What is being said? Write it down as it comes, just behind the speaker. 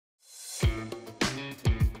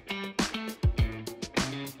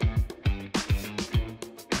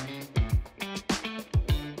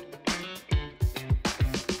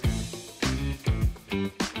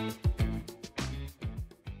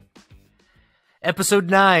Episode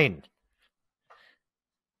 9,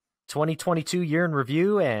 2022 year in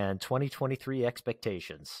review and 2023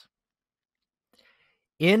 expectations.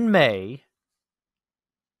 In May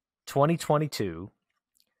 2022,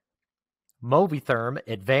 MoviTHERM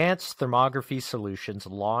Advanced Thermography Solutions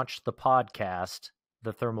launched the podcast,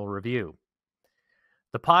 The Thermal Review.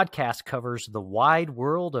 The podcast covers the wide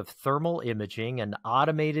world of thermal imaging and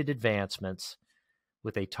automated advancements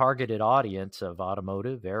with a targeted audience of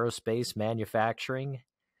automotive, aerospace, manufacturing,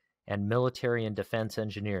 and military and defense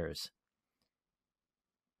engineers.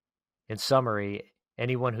 In summary,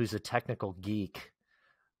 anyone who's a technical geek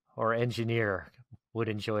or engineer would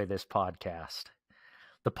enjoy this podcast.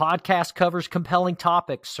 The podcast covers compelling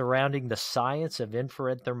topics surrounding the science of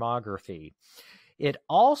infrared thermography. It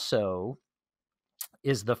also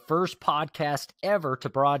is the first podcast ever to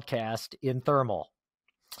broadcast in thermal.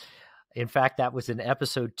 In fact, that was in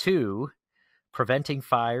episode 2, Preventing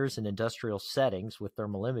Fires in Industrial Settings with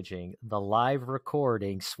Thermal Imaging. The live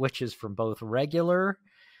recording switches from both regular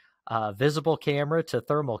visible camera to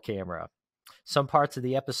thermal camera. Some parts of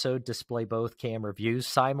the episode display both camera views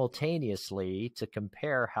simultaneously to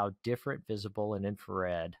compare how different visible and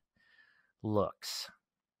infrared looks.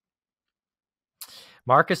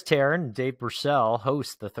 Markus, Tarin, and Dave Bursell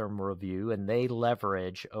host the Thermal Review, and they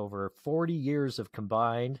leverage over 40 years of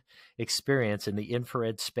combined experience in the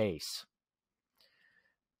infrared space.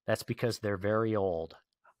 That's because they're very old.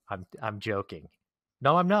 I'm joking.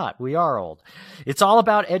 No, I'm not. We are old. It's all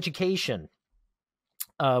about education,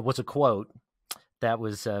 was a quote that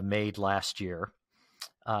was made last year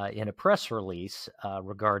in a press release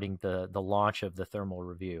regarding the launch of the Thermal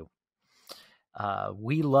Review.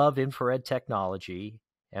 We love infrared technology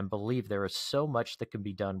and believe there is so much that can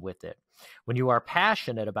be done with it. When you are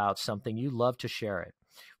passionate about something, you love to share it.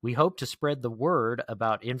 We hope to spread the word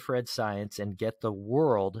about infrared science and get the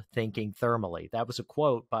world thinking thermally. That was a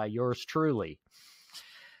quote by yours truly.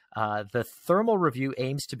 The Thermal Review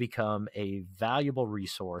aims to become a valuable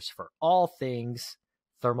resource for all things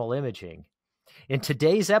thermal imaging. In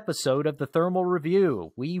today's episode of the Thermal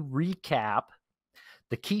Review, we recap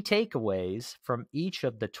the key takeaways from each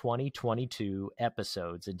of the 2022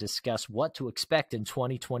 episodes and discuss what to expect in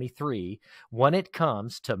 2023 when it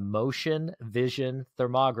comes to motion vision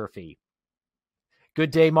thermography.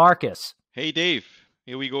 Good day, Markus. Hey, Dave.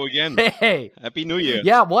 Here we go again. Hey. Happy New Year.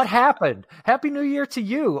 Yeah, what happened? Happy New Year to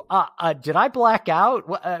you. Did I black out?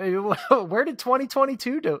 Where did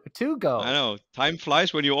 2022 go? I know. Time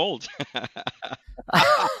flies when you're old.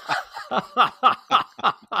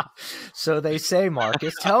 So they say,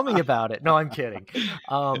 Markus. Tell me about it. No, I'm kidding.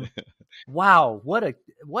 Wow, what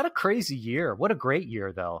a crazy year. What a great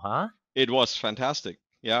year, though, huh? It was fantastic.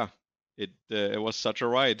 Yeah, it was such a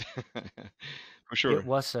ride. For sure. It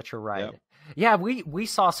was such a ride. Yeah, we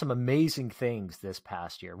saw some amazing things this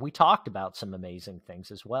past year. We talked about some amazing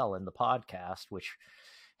things as well in the podcast, which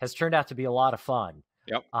has turned out to be a lot of fun.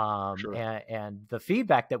 Yep. Sure. And the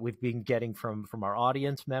feedback that we've been getting from our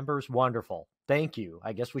audience members, wonderful. Thank you.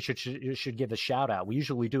 I guess we should give a shout out. We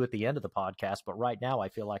usually do at the end of the podcast, but right now I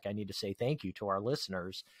feel like I need to say thank you to our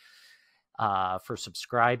listeners for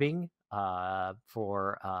subscribing,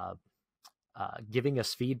 for giving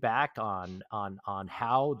us feedback on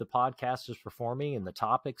how the podcast is performing and the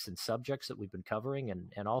topics and subjects that we've been covering,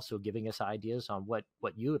 and also giving us ideas on what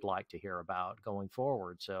you would like to hear about going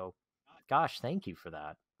forward. So, gosh, thank you for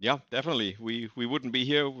that. Yeah, definitely. We wouldn't be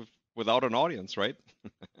here without an audience, right?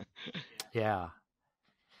 Yeah.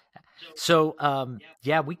 So,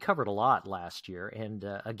 we covered a lot last year. And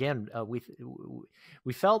again,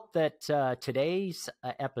 we felt that today's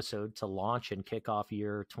episode to launch and kick off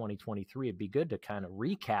year 2023, it'd be good to kind of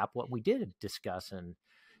recap what we did discuss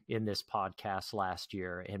in this podcast last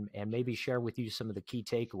year and maybe share with you some of the key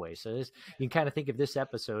takeaways. So you can kind of think of this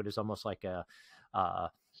episode as almost like a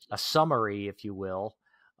summary, if you will,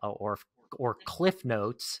 or Cliff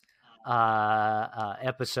Notes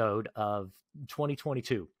episode of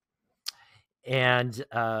 2022. And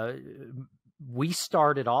we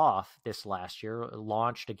started off this last year,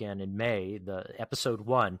 launched again in May, the episode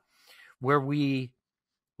 1, where we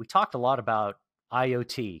talked a lot about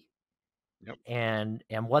IoT. Yep. and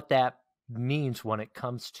what that means when it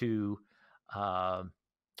comes to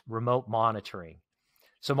remote monitoring.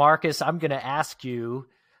 So, Markus, I'm going to ask you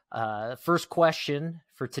first question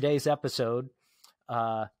for today's episode.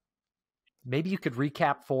 Maybe you could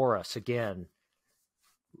recap for us again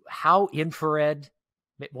how infrared,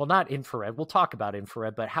 well, not infrared, we'll talk about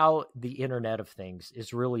infrared, but how the Internet of Things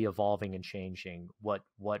is really evolving and changing what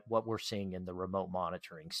we're seeing in the remote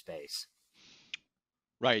monitoring space.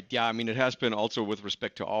 Right. Yeah. I mean, it has been also with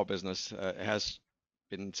respect to our business, it has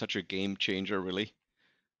been such a game changer, really.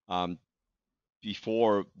 Um,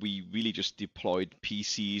 Before, we really just deployed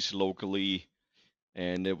PCs locally,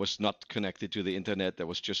 and it was not connected to the internet. That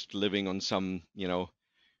was just living on some,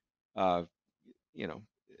 uh, you know,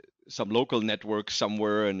 some local network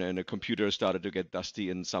somewhere, and a computer started to get dusty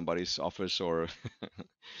in somebody's office, or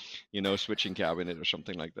switching cabinet or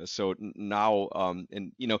something like this. So now,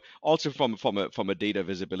 and also from a data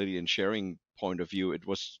visibility and sharing point of view, it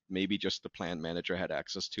was maybe just the plant manager had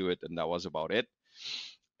access to it, and that was about it.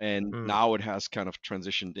 And Mm. now it has kind of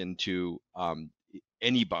transitioned into,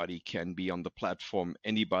 anybody can be on the platform,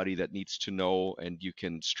 anybody that needs to know, and you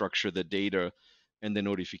can structure the data and the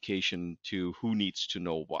notification to who needs to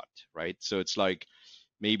know what, right? So it's like,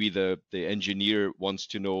 maybe the engineer wants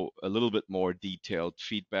to know a little bit more detailed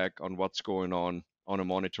feedback on what's going on a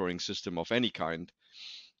monitoring system of any kind,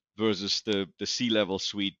 versus the C-level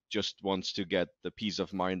suite just wants to get the peace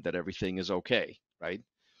of mind that everything is okay, right?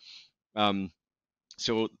 Um,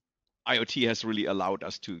 so IoT has really allowed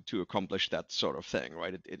us to accomplish that sort of thing,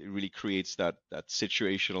 right? It really creates that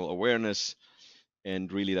situational awareness,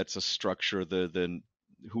 and really that's a structure, the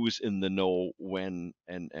who's in the know when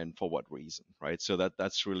and for what reason, right? So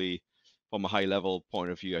that's really, from a high level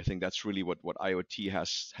point of view, I think that's really what IoT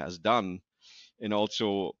has done. And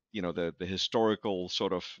also, the historical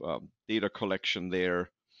sort of, data collection there,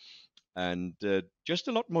 and just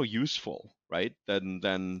a lot more useful, right,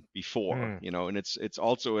 than before, Mm. and it's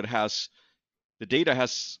also, it has, the data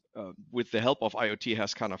has, with the help of IoT,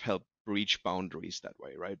 has kind of helped breach boundaries that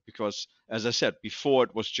way, right? Because, as I said before,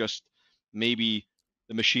 it was just maybe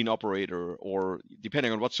the machine operator, or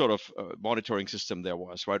depending on what sort of, monitoring system there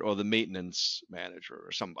was, right, or the maintenance manager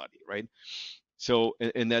or somebody, right? So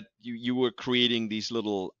in that, you were creating these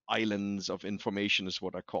little islands of information, is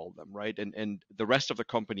what I call them, right? And the rest of the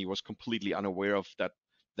company was completely unaware of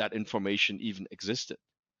that information even existed,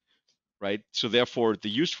 right? So therefore, the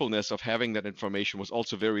usefulness of having that information was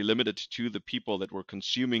also very limited to the people that were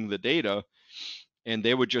consuming the data, and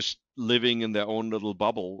they were just living in their own little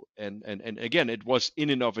bubble. And again, it was,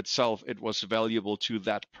 in and of itself, it was valuable to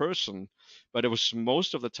that person, but it was,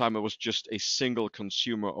 most of the time, it was just a single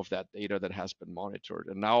consumer of that data that has been monitored.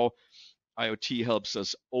 And now IoT helps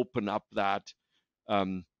us open up that,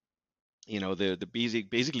 um, the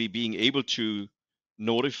basically being able to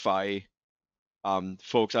notify,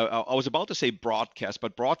 folks. I was about to say broadcast,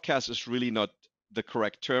 but broadcast is really not the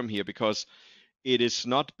correct term here, because it is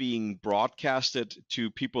not being broadcasted to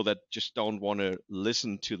people that just don't want to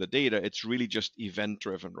listen to the data. It's really just event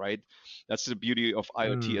driven, right? That's the beauty of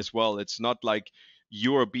IoT Mm. as well. It's not like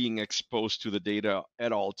you're being exposed to the data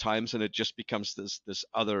at all times, and it just becomes this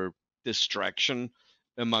other distraction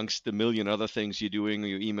amongst the million other things you're doing,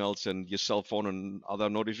 your emails and your cell phone and other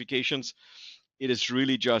notifications. It is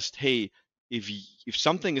really just, hey, if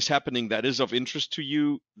something is happening that is of interest to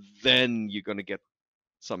you, then you're going to get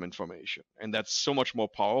some information, and that's so much more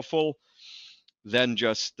powerful than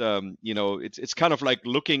just, it's kind of like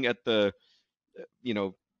looking at the, you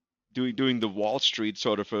know doing the Wall Street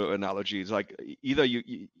sort of analogy. It's like, either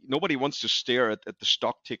nobody wants to stare at the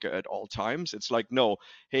stock ticker at all times. It's like, no,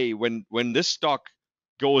 hey, when this stock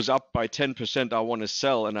goes up by 10%, I want to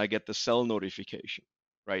sell, and I get the sell notification,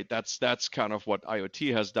 right? That's kind of what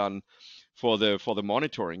IoT has done for the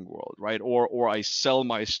monitoring world, right? Or I sell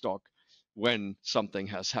my stock when something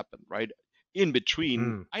has happened, right? In between,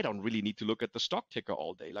 Mm. I don't really need to look at the stock ticker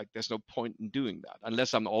all day. Like, there's no point in doing that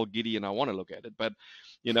unless I'm all giddy and I want to look at it. But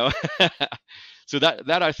you know, so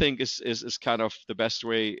that I think is kind of the best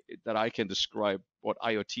way that I can describe what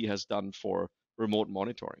IoT has done for remote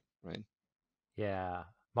monitoring, right? Yeah,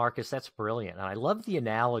 Marcus, that's brilliant. And I love the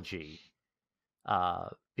analogy,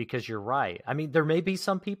 because you're right. I mean, there may be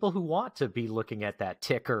some people who want to be looking at that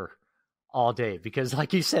ticker all day because,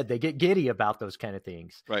 like you said, they get giddy about those kind of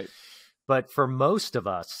things. Right. But for most of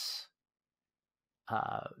us,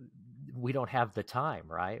 uh, we don't have the time,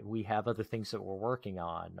 right? We have other things that we're working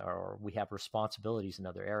on, or we have responsibilities in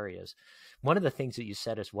other areas. One of the things that you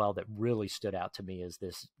said as well that really stood out to me is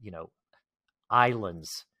this,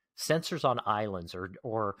 islands, sensors on islands,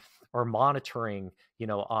 or monitoring,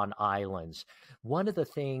 on islands. One of the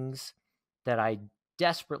things that I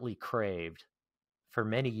desperately craved for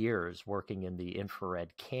many years working in the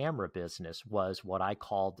infrared camera business was what I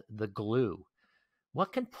called the glue.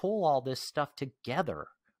 What can pull all this stuff together,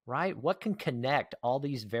 right? What can connect all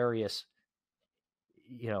these various,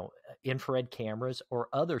 infrared cameras or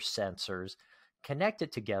other sensors, connect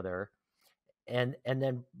it together, and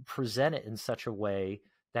then present it in such a way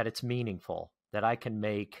that it's meaningful, that I can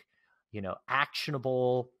make,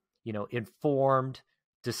 actionable, informed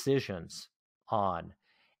decisions on.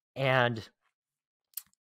 And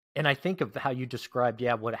And I think of how you described,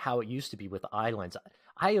 how it used to be with islands.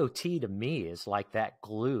 IoT to me is like that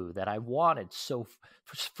glue that I wanted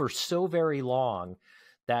for so very long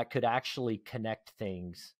that could actually connect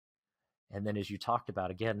things. And then, as you talked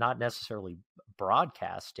about, again, not necessarily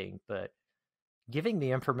broadcasting, but giving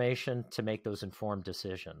the information to make those informed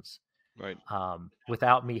decisions, Right.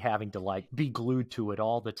 without me having to like be glued to it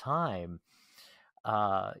all the time.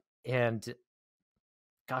 And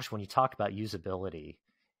gosh, when you talk about usability,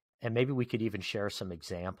 and maybe we could even share some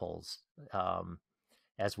examples,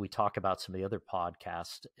 as we talk about some of the other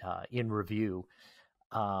podcasts in review,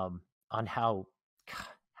 on how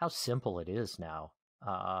simple it is now,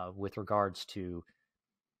 with regards to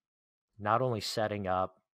not only setting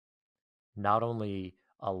up, not only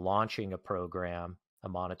launching a program, a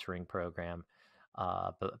monitoring program,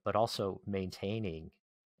 but also maintaining,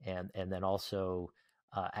 and then also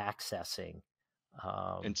accessing.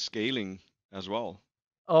 And Um, scaling as well.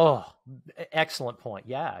 oh, excellent point.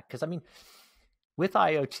 Yeah, because I mean, with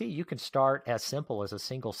IoT, you can start as simple as a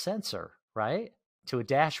single sensor, right? To a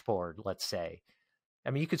dashboard, let's say.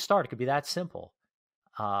 I mean, you could start, it could be that simple.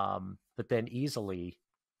 But then easily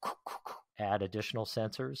add additional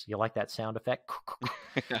sensors. You like that sound effect?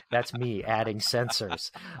 That's me adding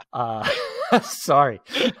sensors. Uh, sorry,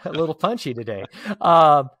 a little punchy today.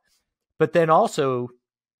 But then also,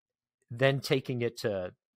 then taking it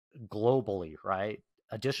to globally, right?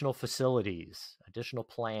 Additional facilities, additional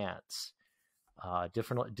plants,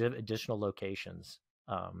 additional locations.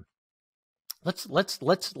 Um, let's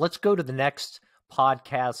go to the next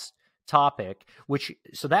podcast topic.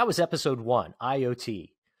 So that was episode 1, IoT.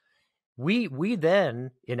 We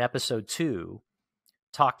then in episode 2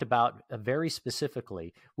 talked about, very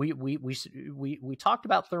specifically, we talked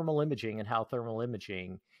about thermal imaging and how thermal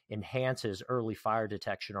imaging enhances early fire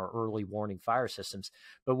detection or early warning fire systems,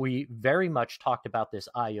 but we very much talked about this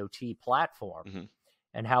IoT platform Mm-hmm.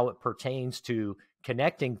 and how it pertains to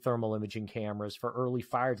connecting thermal imaging cameras for early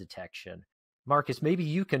fire detection. Markus, maybe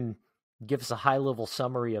you can give us a high-level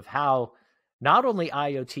summary of how not only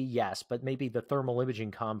IoT, yes, but maybe the thermal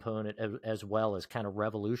imaging component as well as kind of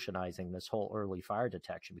revolutionizing this whole early fire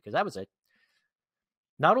detection, because that was it.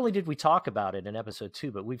 Not only did we talk about it in episode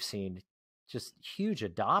 2, but we've seen just huge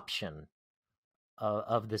adoption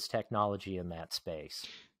of this technology in that space.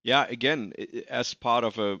 Yeah, again, as part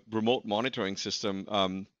of a remote monitoring system,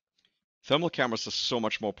 thermal cameras are so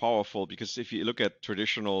much more powerful because if you look at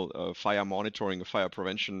traditional fire monitoring or fire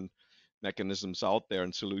prevention mechanisms out there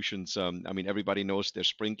and solutions, I mean, everybody knows they're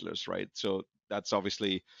sprinklers, right? So that's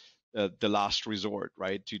obviously the last resort,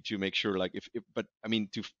 right? To make sure, like, if but I mean,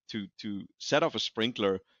 to set off a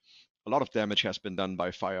sprinkler, a lot of damage has been done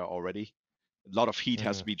by fire already. A lot of heat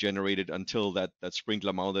has to be generated until that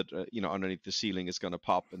sprinkler mounted, underneath the ceiling is going to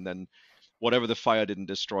pop, and then whatever the fire didn't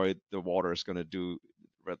destroy, the water is going to do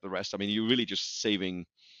the rest. I mean, you're really just saving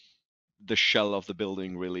the shell of the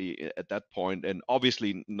building really at that point, and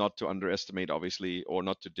obviously not to underestimate, obviously, or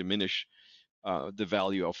not to diminish the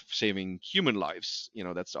value of saving human lives.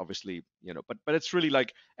 That's obviously, but it's really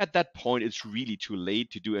like at that point, it's really too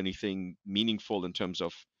late to do anything meaningful in terms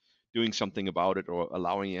of doing something about it or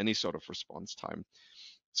allowing any sort of response time.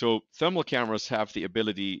 So thermal cameras have the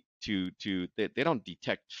ability they don't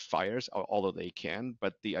detect fires, although they can,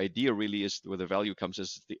 but the idea really is where the value comes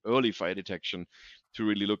is the early fire detection, to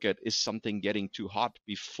really look at, is something getting too hot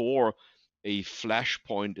before a flash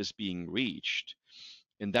point is being reached,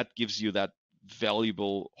 and that gives you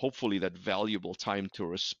hopefully that valuable time to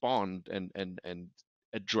respond and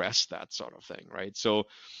address that sort of thing, right? So,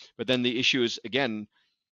 but then the issue is, again,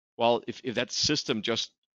 well, if that system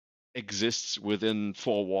just exists within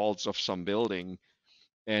four walls of some building,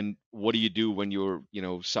 and what do you do when you're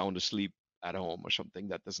sound asleep at home or something?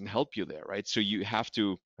 That doesn't help you there, right? So you have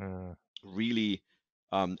to really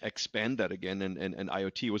expand that again, and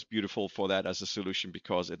IoT was beautiful for that as a solution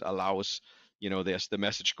because it allows, there's the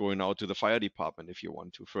message going out to the fire department, if you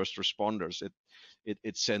want to first responders.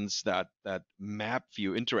 It sends that map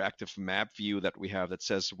view, interactive map view that we have, that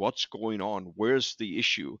says what's going on, where's the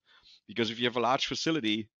issue. Because if you have a large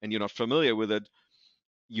facility and you're not familiar with it,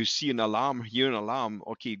 you see an alarm, hear an alarm,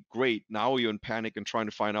 okay, great, now you're in panic and trying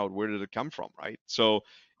to find out where did it come from, right? So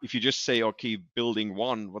if you just say, okay, building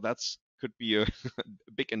 1, well, that's could be a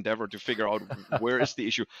big endeavor to figure out where is the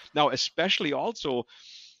issue. Now, especially also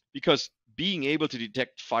because being able to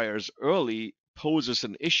detect fires early poses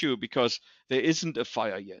an issue, because there isn't a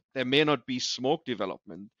fire yet. There may not be smoke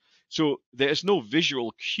development. So there is no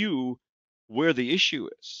visual cue where the issue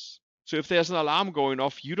is. So if there's an alarm going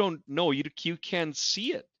off, you don't know, you can't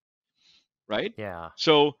see it, right? Yeah.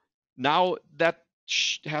 So now that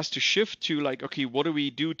has to shift to like, okay, what do we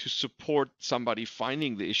do to support somebody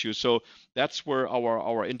finding the issue? So that's where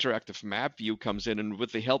our interactive map view comes in, and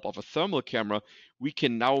with the help of a thermal camera, we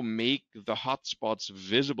can now make the hotspots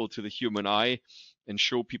visible to the human eye and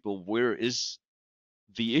show people where is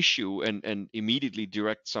the issue, and immediately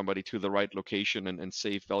direct somebody to the right location, and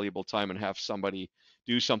save valuable time and have somebody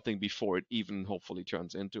do something before it even hopefully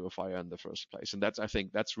turns into a fire in the first place. And I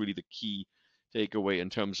think that's really the key takeaway in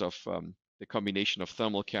terms of the combination of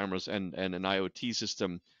thermal cameras and an IoT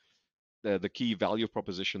system. The key value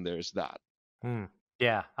proposition there is that.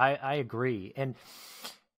 Yeah, I agree. And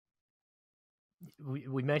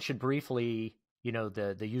we mentioned briefly, the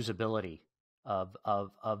usability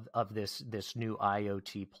of this new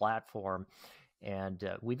IoT platform, and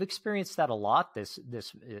we've experienced that a lot this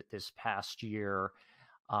past year,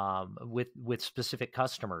 with specific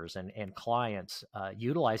customers and clients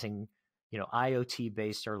utilizing IoT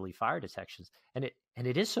based early fire detections, and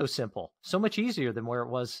it is so simple, so much easier than where it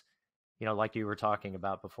was. Like you were talking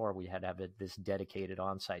about before, we had to have this dedicated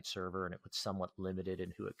on-site server, and it was somewhat limited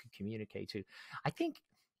in who it could communicate to. I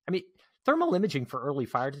mean, thermal imaging for early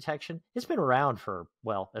fire detection, it's been around for,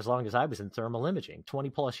 well, as long as I was in thermal imaging,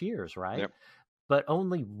 20 plus years, right? Yep. But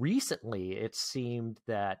only recently it seemed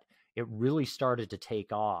that it really started to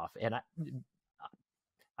take off. And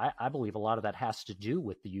I believe a lot of that has to do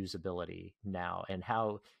with the usability now, and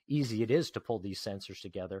how easy it is to pull these sensors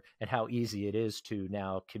together, and how easy it is to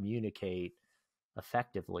now communicate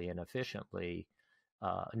effectively and efficiently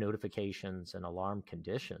notifications and alarm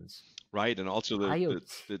conditions. Right, and also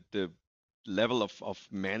the level of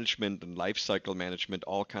management and lifecycle management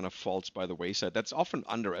all kind of falls by the wayside. That's often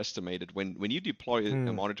underestimated when you deploy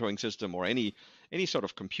a monitoring system or any sort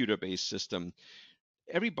of computer-based system.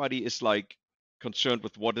 Everybody is like concerned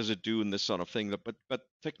with what does it do and this sort of thing, but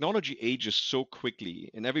technology ages so quickly,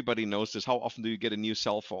 and everybody knows this. How often do you get a new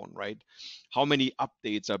cell phone, right? How many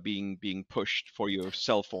updates are being pushed for your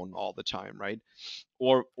cell phone all the time, right?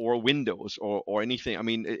 Or Windows or anything. I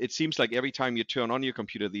mean, it seems like every time you turn on your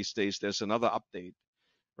computer these days, there's another update,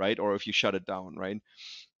 right? Or if you shut it down, right?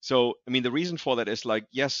 So, I mean, the reason for that is like,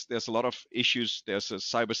 yes, there's a lot of issues. There's a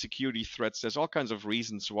cybersecurity threats. There's all kinds of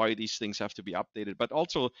reasons why these things have to be updated, but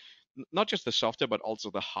also not just the software, but also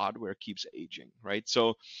the hardware keeps aging, right?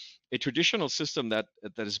 So a traditional system that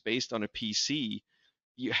is based on a PC,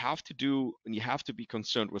 you have to do, and you have to be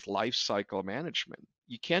concerned with life cycle management.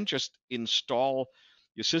 You can't just install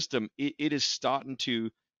your system. It is starting to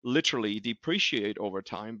literally depreciate over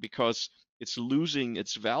time because it's losing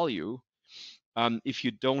its value if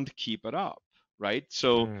you don't keep it up, right?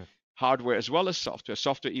 So hardware as well as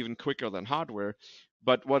software even quicker than hardware.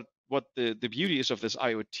 But what the beauty is of this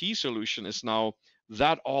IoT solution is now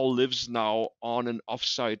that all lives now on an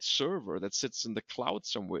offsite server that sits in the cloud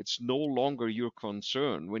somewhere. It's no longer your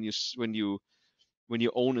concern when you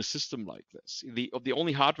own a system like this. The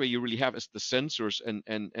only hardware you really have is the sensors and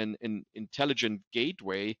an intelligent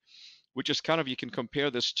gateway, which is kind of, you can compare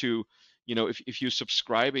this to, if you're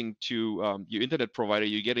subscribing to your internet provider,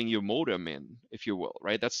 you're getting your modem in, if you will,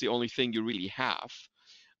 right? That's the only thing you really have.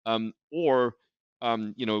 Or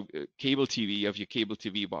cable TV, of your cable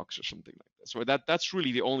TV box or something like that. So that's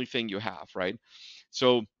really the only thing you have, right?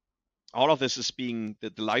 So all of this is being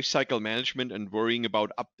the life cycle management and worrying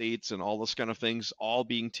about updates and all those kind of things all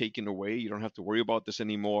being taken away. You don't have to worry about this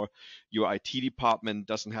anymore. Your IT department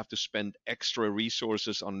doesn't have to spend extra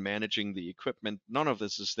resources on managing the equipment. None of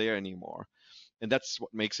this is there anymore, and that's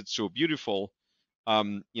what makes it so beautiful.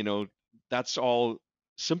 That's all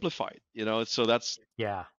simplified. So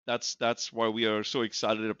that's why we are so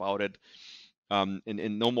excited about it.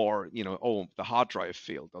 And no more, the hard drive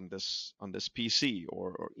failed on this PC,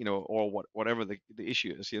 or whatever the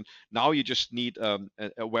issue is. Now you just need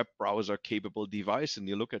a web browser capable device, and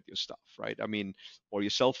you look at your stuff, right? I mean, or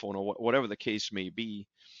your cell phone, or whatever the case may be,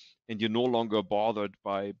 and you're no longer bothered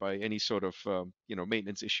by any sort of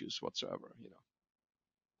maintenance issues whatsoever.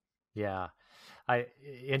 Yeah.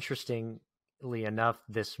 Interestingly enough,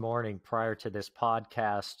 this morning prior to this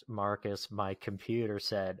podcast, Markus, my computer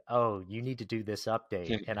said, "Oh, you need to do this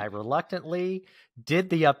update." And I reluctantly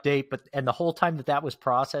did the update, and the whole time that was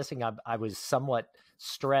processing, I was somewhat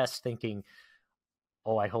stressed, thinking,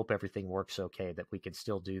 "Oh, I hope everything works okay, that we can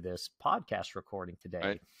still do this podcast recording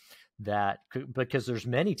today." Right. Because there's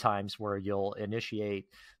many times where you'll initiate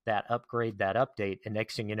that upgrade, that update, and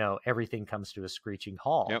next thing you know, everything comes to a screeching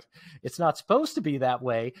halt. Yep. It's not supposed to be that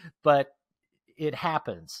way, but it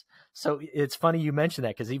happens. So it's funny you mentioned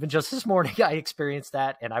that, because even just this morning I experienced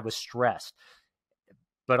that and I was stressed.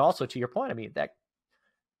 But also, to your point, I mean, that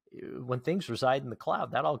when things reside in the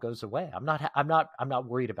cloud, that all goes away. I'm not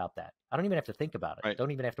worried about that. I don't even have to think about it. Right.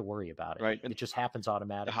 Don't even have to worry about it. Right. And It just happens the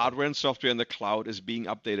automatically. hardware and software in the cloud is being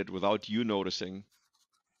updated without you noticing,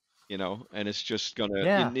 and it's just gonna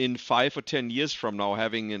Yeah. in 5 or 10 years from now,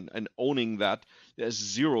 having and owning that, there's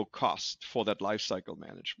zero cost for that lifecycle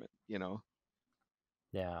management.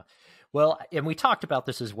 Yeah. Well, and we talked about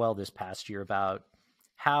this as well this past year about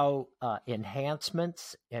how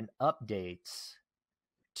enhancements and updates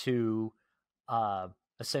to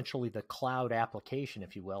essentially the cloud application,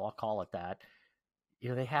 if you will, I'll call it that,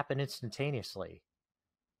 they happen instantaneously.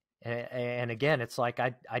 And again, it's like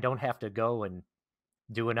I don't have to go and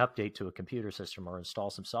do an update to a computer system or install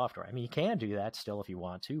some software. I mean, you can do that still if you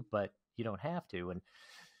want to, but you don't have to. And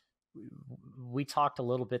we talked a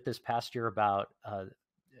little bit this past year about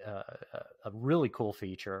a really cool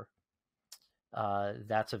feature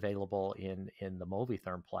that's available in the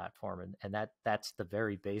MoviTHERM platform, and that's the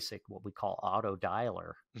very basic what we call auto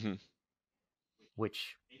dialer, Mm-hmm.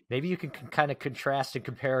 which maybe you can kind of contrast and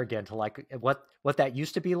compare again to like what that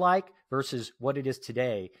used to be like versus what it is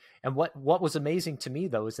today. And what was amazing to me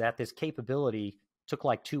though is that this capability took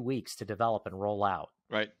like 2 weeks to develop and roll out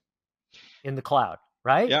Right. in the cloud,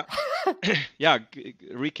 right? Yeah. Yeah.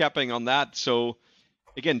 Recapping on that. So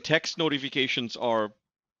again, text notifications are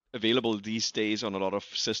available these days on a lot of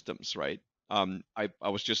systems, right? I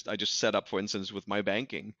just set up, for instance, with my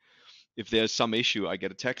banking. If there's some issue, I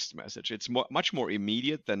get a text message. It's much more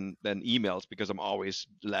immediate than emails, because I'm always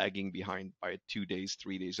lagging behind by 2 days,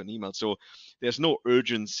 3 days on email. So there's no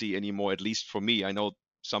urgency anymore, at least for me. I know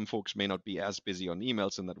some folks may not be as busy on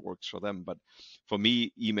emails, and that works for them. But for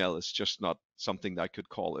me, email is just not something that I could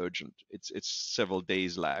call urgent. It's several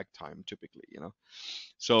days lag time typically.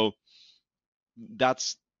 So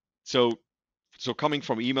that's so so coming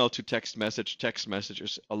from email to text message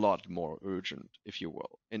is a lot more urgent, if you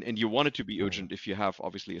will. And you want it to be urgent if you have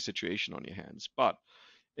obviously a situation on your hands. But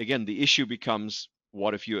again, the issue becomes,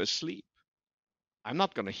 what if you're asleep? I'm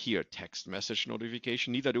not going to hear text message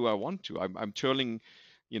notification, neither do I want to. I'm turning,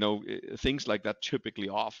 things like that typically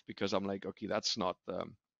off, because I'm like, okay, that's not,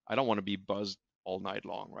 I don't want to be buzzed all night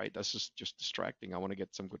long, right? That's just distracting. I want to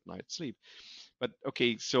get some good night's sleep. But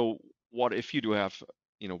okay, so what if you do have,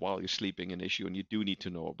 while you're sleeping, an issue and you do need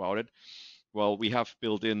to know about it? Well, we have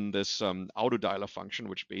built in this auto dialer function,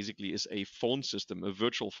 which basically is a phone system, a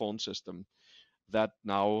virtual phone system that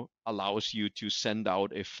now allows you to send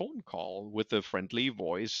out a phone call with a friendly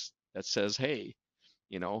voice that says, hey,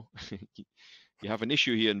 you know, you have an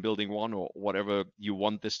issue here in building one, or whatever you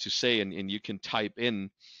want this to say, and you can type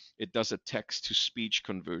in. It does a text to speech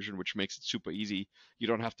conversion, which makes it super easy. You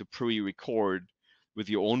don't have to pre-record with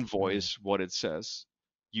your own voice what it says.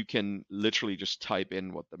 You can literally just type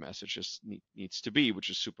in what the message needs to be, which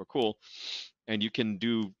is super cool. And you can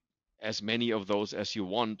do as many of those as you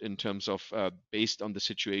want, in terms of based on the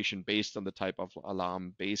situation, based on the type of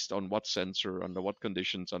alarm, based on what sensor, under what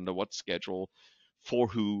conditions, under what schedule, for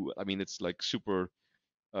who. I mean, it's like super,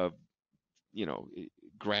 uh,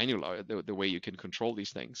 granular, the way you can control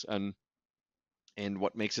these things. And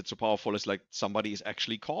what makes it so powerful is, like, somebody is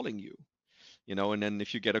actually calling you, and then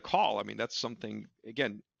if you get a call, I mean, that's something,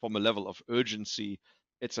 again, from a level of urgency,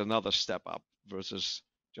 it's another step up versus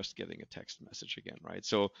just getting a text message again, right?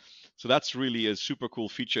 So that's really a super cool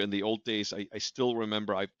feature. In the old days, I still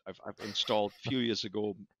remember I've installed a few years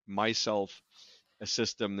ago myself a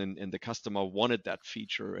system, and the customer wanted that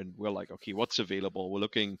feature, and we're like, okay, what's available? We're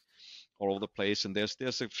looking all over the place, and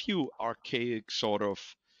there's a few archaic sort of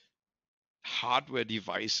hardware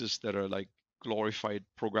devices that are like glorified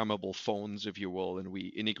programmable phones, if you will, and we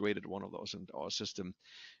integrated one of those into our system.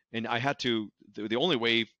 And I had to, the only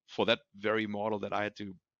way for that very model that I had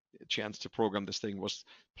to a chance to program this thing was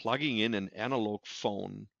plugging in an analog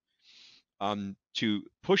phone, to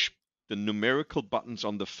push the numerical buttons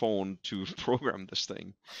on the phone to program this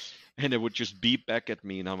thing. And it would just beep back at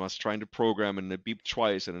me, and I was trying to program, and it beeped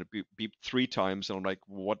twice, and it beeped 3 times, and I'm like,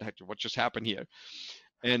 what the heck, what just happened here?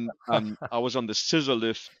 And I was on the scissor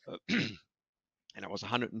lift, and it was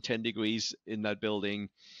 110 degrees in that building,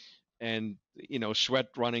 and sweat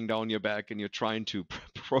running down your back, and you're trying to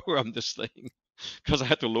program this thing, because I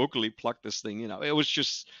had to locally plug this thing. It was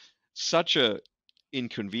just such a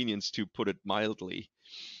inconvenience, to put it mildly,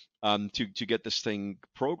 to get this thing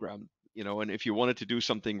programmed. And if you wanted to do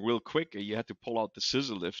something real quick, you had to pull out the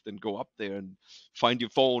scissor lift and go up there and find your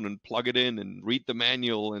phone and plug it in and read the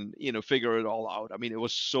manual and figure it all out. I mean, it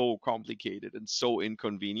was so complicated and so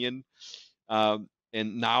inconvenient. And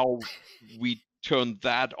now we turn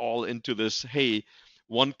that all into this, hey,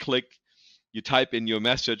 one click, you type in your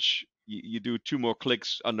message, you do 2 more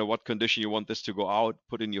clicks under what condition you want this to go out,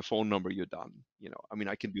 put in your phone number, you're done. I mean,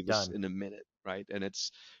 I can do this Done. in a minute, right? And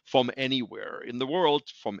it's from anywhere in the world,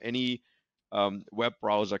 from any web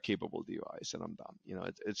browser capable device, and I'm done.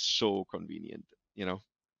 It's so convenient.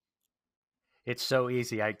 It's so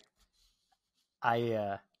easy. I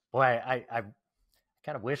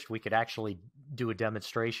kind of wished we could actually do a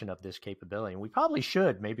demonstration of this capability. And we probably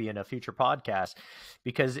should, maybe in a future podcast,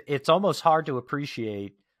 because it's almost hard to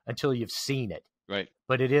appreciate until you've seen it. Right.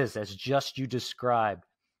 But it is, as just you described,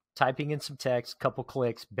 typing in some text, couple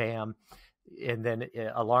clicks, bam, and then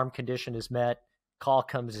alarm condition is met, call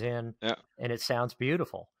comes in, Yeah. and it sounds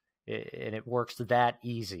beautiful. And it works that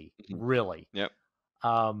easy, really. Yep.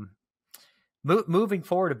 Moving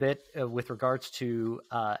forward a bit with regards to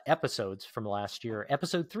episodes from last year,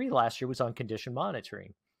 episode 3 last year was on condition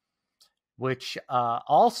monitoring, which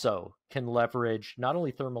also can leverage not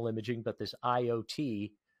only thermal imaging, but this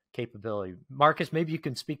IoT capability. Markus, maybe you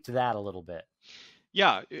can speak to that a little bit.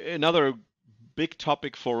 Yeah, another big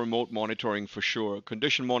topic for remote monitoring for sure.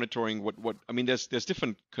 Condition monitoring, I mean, there's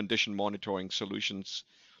different condition monitoring solutions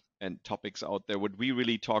and topics out there. What we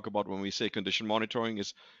really talk about when we say condition monitoring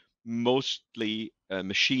is mostly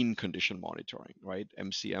machine condition monitoring, right?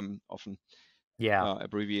 MCM, often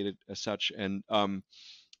abbreviated as such. And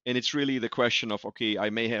it's really the question of, okay, I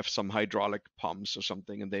may have some hydraulic pumps or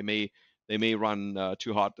something, and they may run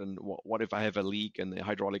too hot, and what if I have a leak and the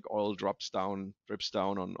hydraulic oil drips down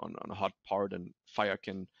on a hot part, and fire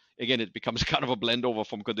can, again, it becomes kind of a blend over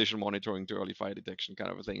from condition monitoring to early fire detection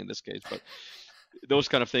kind of a thing in this case. But those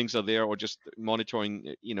kind of things are there, or just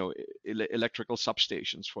monitoring, electrical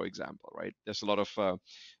substations, for example, right? There's a lot of,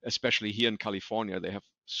 especially here in California, they have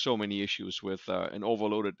so many issues with an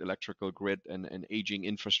overloaded electrical grid and aging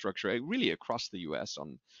infrastructure, really across the U.S.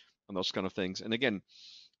 on those kind of things. And again,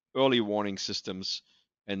 early warning systems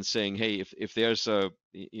and saying, hey, if there's a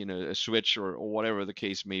switch or whatever the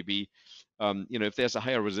case may be, if there's a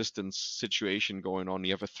higher resistance situation going on,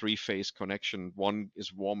 you have a 3-phase connection, one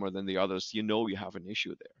is warmer than the others, you have an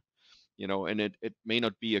issue there. And it may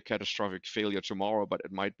not be a catastrophic failure tomorrow, but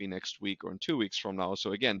it might be next week or in 2 weeks from now.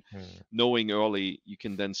 So again, knowing early, you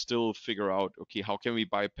can then still figure out, okay, how can we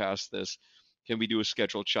bypass this? Can we do a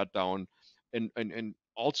scheduled shutdown? And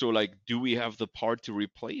also, like, do we have the part to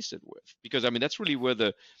replace it with? Because I mean, that's really where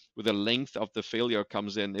the length of the failure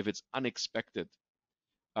comes in. If it's unexpected,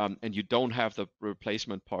 and you don't have the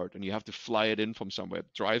replacement part, and you have to fly it in from somewhere,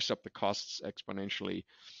 it drives up the costs exponentially,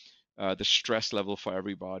 the stress level for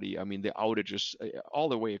everybody. I mean, the outages all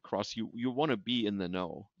the way across. You want to be in the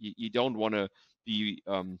know. You don't want to be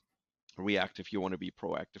reactive, you want to be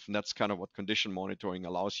proactive, and that's kind of what condition monitoring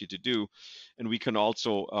allows you to do. And we can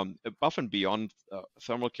also, above and beyond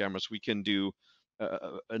thermal cameras, we can do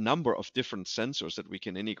a number of different sensors that we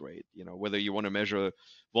can integrate, whether you want to measure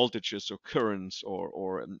voltages or currents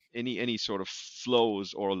or any sort of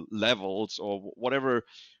flows or levels or whatever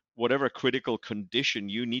critical condition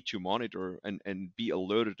you need to monitor and be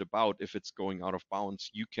alerted about. If it's going out of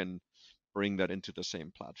bounds, you can bring that into the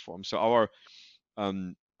same platform. So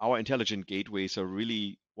our intelligent gateways are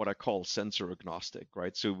really what I call sensor agnostic,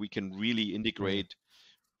 right? So we can really integrate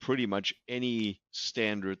pretty much any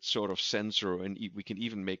standard sort of sensor, and we can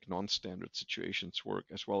even make non-standard situations work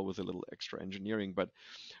as well with a little extra engineering. But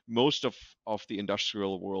most of the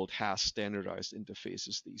industrial world has standardized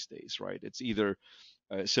interfaces these days, right? It's either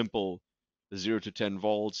a simple 0 to 10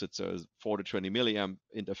 volts, it's a 4 to 20 milliamp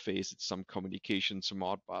interface, it's some communication, some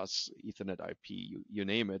Modbus, Ethernet IP, you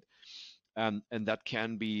name it. And that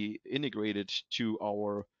can be integrated to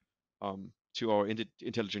our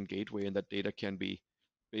intelligent gateway, and that data can be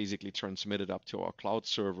basically transmitted up to our cloud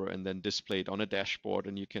server and then displayed on a dashboard,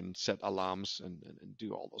 and you can set alarms and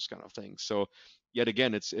do all those kind of things. So yet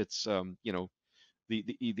again, it's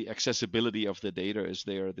the accessibility of the data is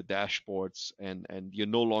there, the dashboards, and you're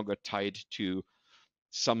no longer tied to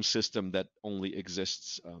some system that only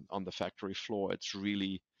exists on the factory floor. It's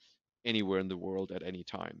really anywhere in the world at any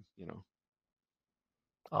time.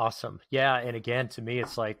 Awesome. Yeah. And again, to me,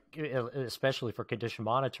 it's like, especially for condition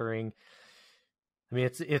monitoring, I mean,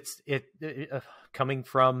 it's coming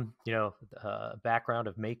from, a background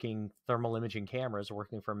of making thermal imaging cameras,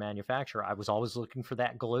 working for a manufacturer, I was always looking for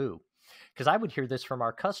that glue, because I would hear this from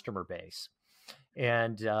our customer base.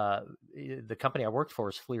 And the company I worked for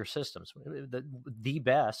is FLIR Systems, the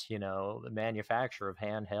best, manufacturer of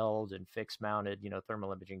handheld and fixed mounted,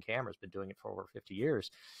 thermal imaging cameras, been doing it for over 50 years.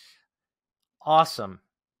 Awesome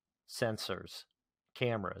sensors,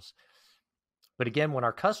 cameras. But again, when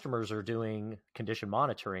our customers are doing condition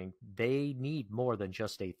monitoring, they need more than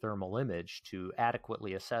just a thermal image to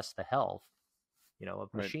adequately assess the health, of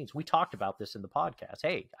Right. machines. We talked about this in the podcast.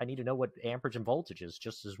 Hey, I need to know what amperage and voltage is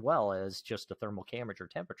just as well as just a thermal camerature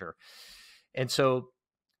temperature. And so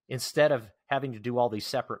instead of having to do all these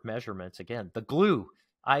separate measurements, again, the glue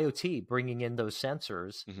IoT bringing in those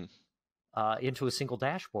sensors into a single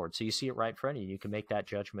dashboard. So you see it right in front of you. You can make that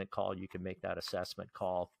judgment call. You can make that assessment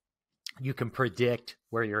call. You can predict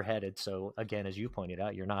where you're headed. So again, as you pointed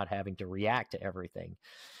out, you're not having to react to everything.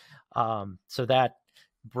 So that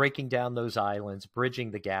breaking down those islands,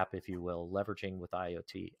 bridging the gap, if you will, leveraging with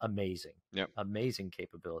IoT, amazing. Yep. Amazing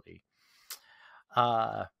capability.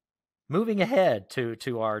 Moving ahead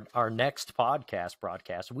to our next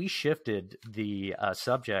broadcast, we shifted the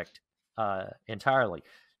subject entirely.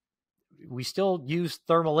 We still use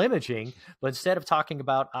thermal imaging, but instead of talking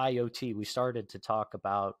about IoT, we started to talk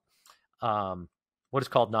about what is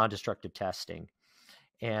called non-destructive testing.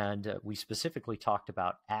 And we specifically talked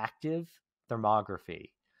about active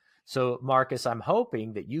thermography. So, Markus, I'm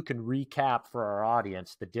hoping that you can recap for our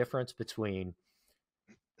audience the difference between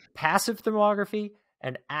passive thermography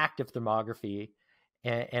and active thermography,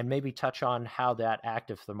 and maybe touch on how that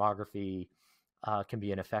active thermography can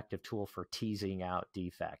be an effective tool for teasing out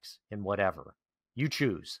defects in whatever you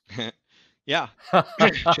choose. Yeah.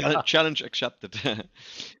 Challenge accepted.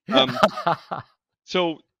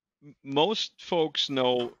 So most folks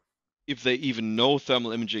know, if they even know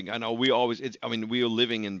thermal imaging. I know we are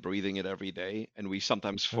living and breathing it every day, and we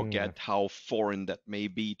sometimes forget how foreign that may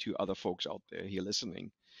be to other folks out there here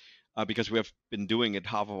listening, because we have been doing it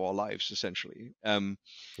half of our lives essentially.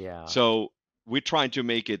 So we're trying to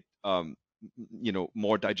make it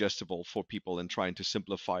more digestible for people and trying to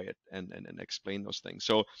simplify it and explain those things.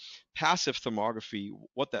 So passive thermography,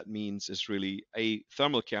 what that means is really a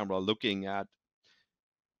thermal camera looking at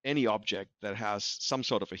any object that has some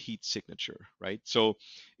sort of a heat signature, right? So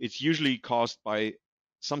it's usually caused by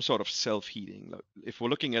some sort of self-heating. If we're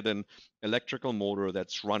looking at an electrical motor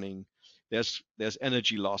that's running, there's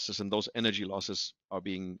energy losses, and those energy losses are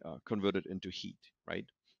being converted into heat, right?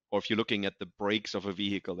 Or if you're looking at the brakes of a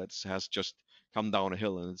vehicle that has just come down a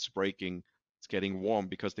hill and it's braking, it's getting warm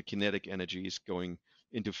because the kinetic energy is going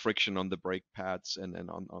into friction on the brake pads and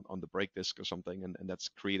on the brake disc or something, and that's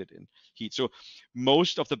created in heat. So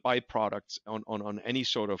most of the byproducts on any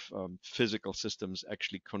sort of physical systems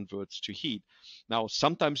actually converts to heat. Now,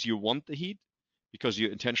 sometimes you want the heat because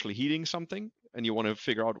you're intentionally heating something and you want to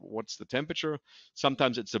figure out what's the temperature.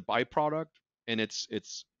 Sometimes it's a byproduct and it's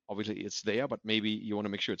obviously it's there, but maybe you want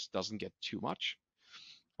to make sure it doesn't get too much.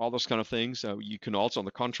 All those kind of things. You can also, on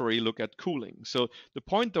the contrary, look at cooling. So the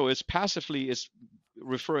point, though, is passively is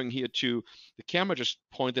referring here to the camera just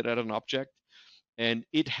pointed at an object, and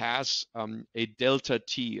it has a delta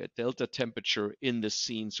T, a delta temperature in the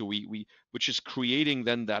scene. So which is creating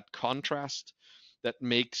then that contrast that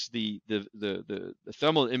makes the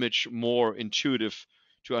thermal image more intuitive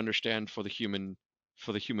to understand for the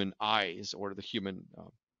human eyes, or the human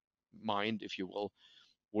mind, if you will.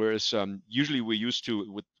 Whereas usually we're used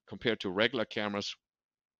to, compared to regular cameras,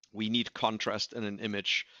 we need contrast in an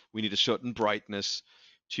image. We need a certain brightness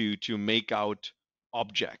to make out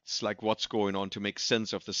objects, like what's going on, to make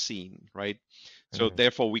sense of the scene, right? So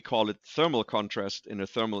therefore we call it thermal contrast in a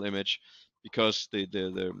thermal image, because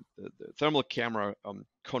the thermal camera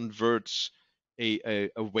converts a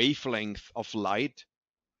wavelength of light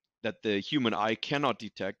that the human eye cannot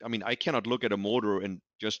detect. I mean, I cannot look at a motor and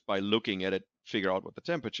just by looking at it figure out what the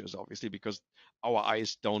temperature is, obviously, because our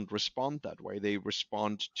eyes don't respond that way. They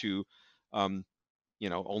respond to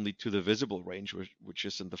only to the visible range, which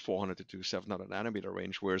is in the 400 to 700 nanometer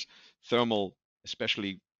range, whereas thermal,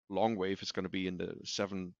 especially long wave, is going to be in the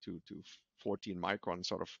 7 to 14 micron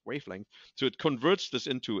sort of wavelength. So it converts this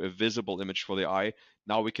into a visible image for the eye.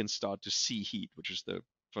 Now we can start to see heat, which is the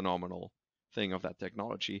phenomenal thing of that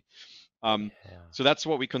technology. So that's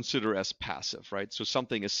what we consider as passive, right? So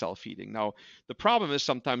something is self-heating. Now, the problem is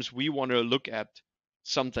sometimes we want to look at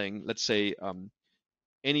something, let's say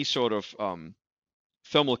any sort of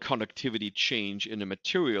thermal conductivity change in a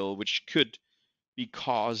material, which could be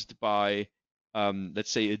caused by,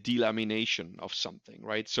 let's say, a delamination of something,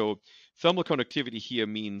 right? So thermal conductivity here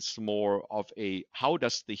means more of how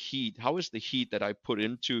is the heat that I put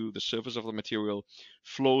into the surface of the material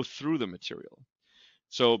flow through the material.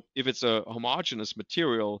 So if it's a homogeneous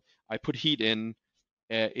material, I put heat in,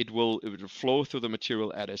 it will flow through the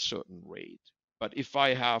material at a certain rate. But if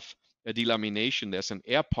I have a delamination, there's an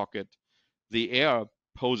air pocket, the air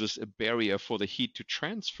poses a barrier for the heat to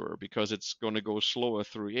transfer, because it's going to go slower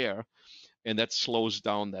through air, and that slows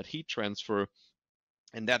down that heat transfer,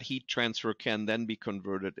 and that heat transfer can then be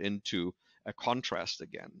converted into a contrast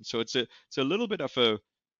again. So it's a little bit of a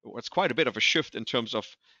it's quite a bit of a shift in terms of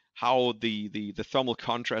how the thermal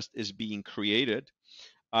contrast is being created.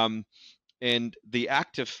 Um, and the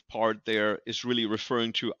active part there is really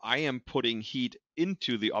referring to I am putting heat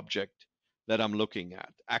into the object that I'm looking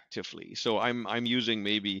at actively. So I'm using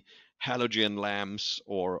maybe halogen lamps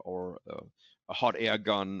or a hot air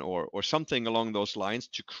gun or something along those lines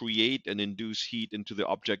to create and induce heat into the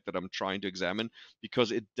object that I'm trying to examine,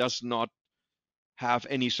 because it does not have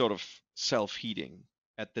any sort of self-heating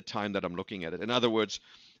at the time that I'm looking at it. In other words,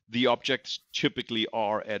 the objects typically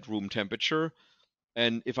are at room temperature,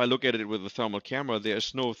 and if I look at it with a thermal camera,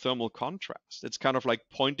 there's no thermal contrast. It's kind of like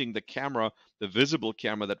pointing the camera, the visible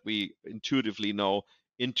camera that we intuitively know,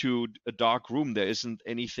 into a dark room. There isn't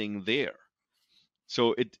anything there.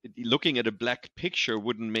 So looking at a black picture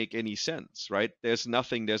wouldn't make any sense, right? There's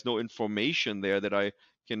nothing, there's no information there that I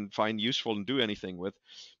can find useful and do anything with.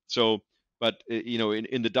 So, but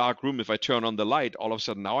in the dark room, if I turn on the light, all of a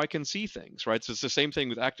sudden now I can see things, right? So it's the same thing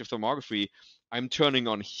with active thermography. I'm turning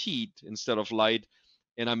on heat instead of light,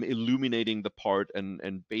 and I'm illuminating the part, and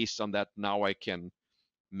based on that, now I can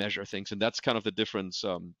measure things. And that's kind of the difference,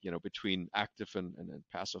 between active and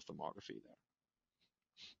passive thermography there.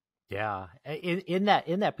 Yeah, in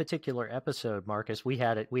that particular episode, Marcus, we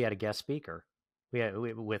had a guest speaker,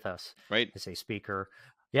 with us. Right. I say speaker,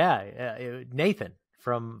 yeah, Nathan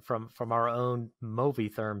from our own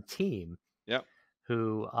MoviTHERM team. Yeah.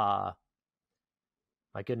 Who, my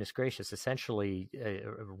goodness gracious, essentially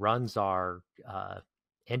runs our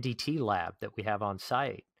NDT lab that we have on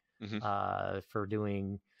site for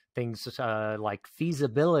doing things like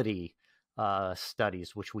feasibility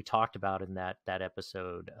studies, which we talked about in that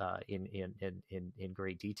episode in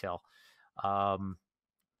great detail. For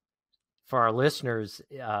our listeners,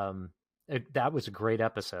 that was a great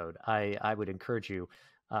episode. I would encourage you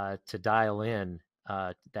to dial in.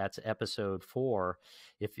 That's episode 4.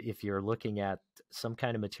 If you're looking at some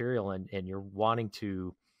kind of material and you're wanting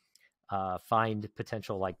to find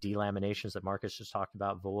potential like delaminations that Marcus just talked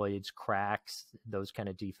about, voids, cracks, those kind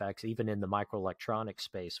of defects, even in the microelectronic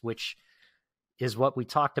space, which is what we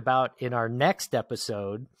talked about in our next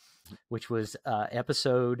episode, which was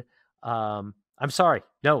episode, I'm sorry,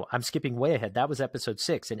 no, I'm skipping way ahead. That was episode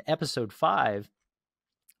 6. In episode 5,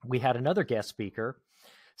 we had another guest speaker.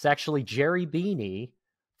 It's actually Jerry Beanie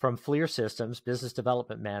from FLIR Systems, business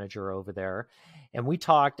development manager over there. And we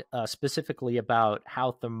talked specifically about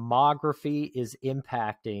how thermography is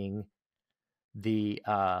impacting the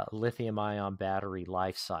lithium-ion battery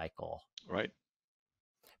life cycle. Right.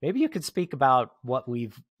 Maybe you could speak about what we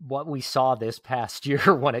saw this past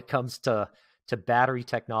year when it comes to battery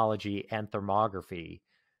technology and thermography,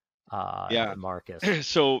 Marcus.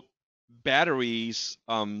 So batteries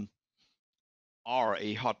are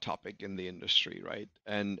a hot topic in the industry, right?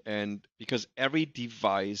 And because every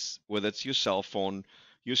device, whether it's your cell phone,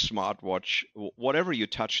 your smartwatch, whatever you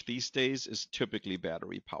touch these days is typically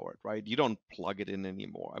battery powered, right? You don't plug it in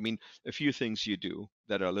anymore. I mean, a few things you do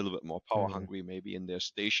that are a little bit more power hungry, maybe, and they're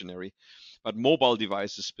stationary, but mobile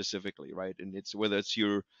devices specifically, right? And it's whether it's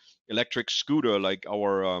your electric scooter, like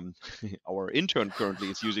our our intern currently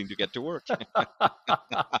is using to get to work,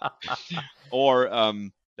 or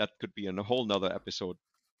that could be in a whole nother episode.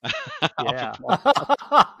 Yeah.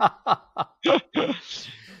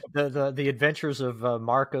 The adventures of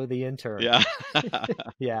Marco the intern. Yeah.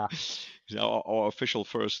 Yeah. Our official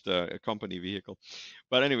first company vehicle.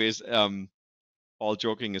 But anyways, all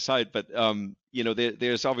joking aside, but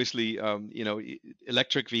there's obviously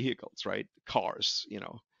electric vehicles, right? Cars,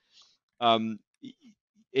 um,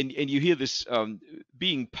 and you hear this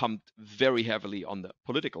being pumped very heavily on the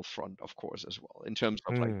political front, of course, as well, in terms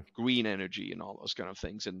of like green energy and all those kind of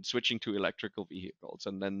things, and switching to electrical vehicles.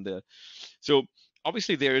 And then so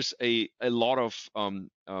obviously there's a lot of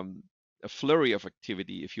a flurry of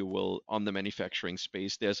activity, if you will, on the manufacturing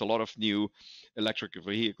space. There's a lot of new electric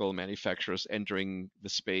vehicle manufacturers entering the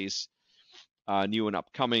space, new and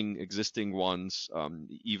upcoming, existing ones,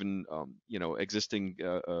 even existing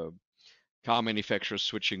car manufacturers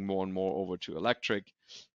switching more and more over to electric.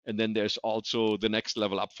 And then there's also the next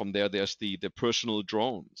level up from there. There's the personal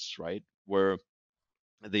drones, right? Where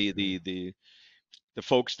the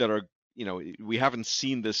folks that are, we haven't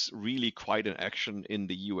seen this really quite in action in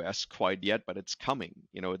the US quite yet, but it's coming.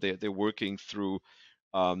 They're working through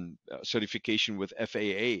certification with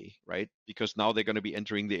FAA, right? Because now they're going to be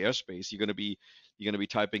entering the airspace. You're going to be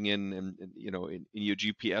typing in, and in your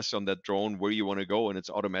GPS on that drone where you want to go, and it's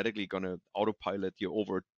automatically going to autopilot you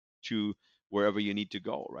over to wherever you need to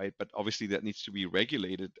go, right? But obviously that needs to be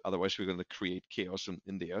regulated, otherwise we're going to create chaos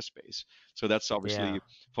in the airspace. So that's obviously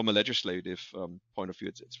from a legislative point of view,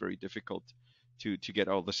 it's very difficult to get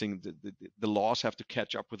all the things. The laws have to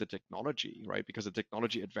catch up with the technology, right? Because the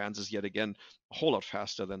technology advances yet again a whole lot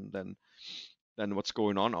faster than what's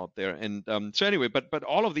going on out there. And so anyway, but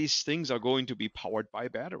all of these things are going to be powered by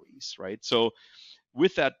batteries, right? So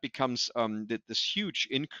with that becomes this huge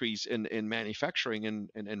increase in manufacturing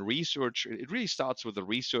and research. It really starts with the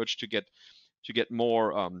research to get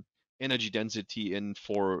more energy density in,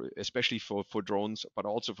 for especially for drones, but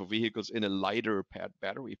also for vehicles, in a lighter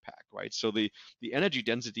battery pack, right? So the energy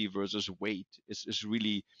density versus weight is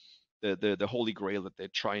really the holy grail that they're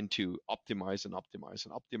trying to optimize and optimize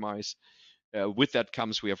and optimize. With that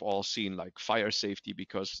comes, we have all seen, like, fire safety,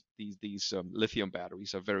 because these lithium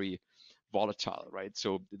batteries are very volatile, right?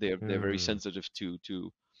 So they're very sensitive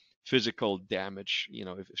to physical damage. You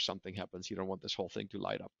know, if something happens, you don't want this whole thing to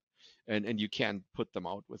light up, and you can't put them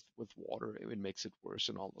out with water. It makes it worse,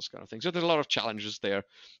 and all those kind of things. So there's a lot of challenges there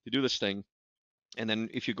to do this thing. And then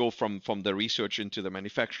if you go from the research into the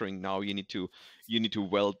manufacturing, now you need to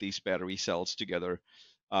weld these battery cells together.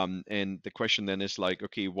 And the question then is, like,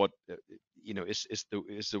 okay, what is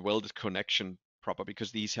the welded connection proper?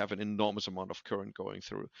 Because these have an enormous amount of current going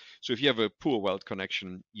through. So if you have a poor weld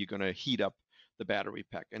connection, you're going to heat up the battery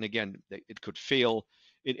pack, and again, it could fail.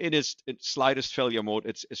 In its slightest failure mode,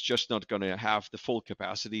 it's just not going to have the full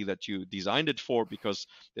capacity that you designed it for, because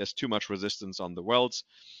there's too much resistance on the welds.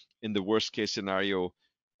 In the worst case scenario,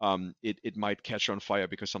 it might catch on fire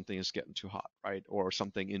because something is getting too hot, right? Or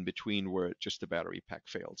something in between where just the battery pack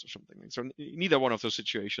fails or something. So neither one of those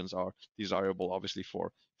situations are desirable, obviously,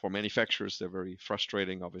 for manufacturers. They're very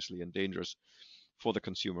frustrating, obviously, and dangerous for the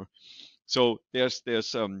consumer. So there's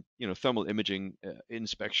thermal imaging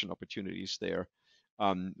inspection opportunities there,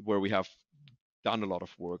 where we have done a lot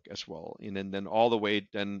of work as well. And then all the way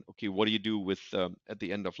then, okay, what do you do with at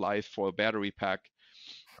the end of life for a battery pack?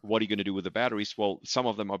 What are you going to do with the batteries? Well, some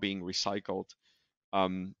of them are being recycled,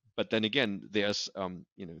 but then again, there's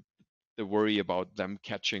the worry about them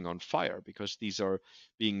catching on fire, because these are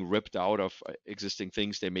being ripped out of existing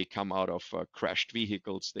things. They may come out of crashed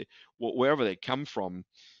vehicles. Wherever they come from,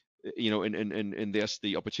 and there's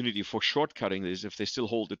the opportunity for shortcutting this. If they still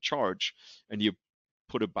hold a charge and you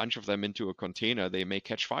put a bunch of them into a container, they may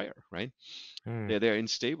catch fire, right? They're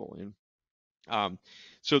unstable.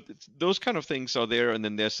 So those kind of things are there. And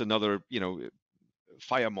then there's another,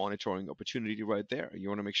 fire monitoring opportunity right there. You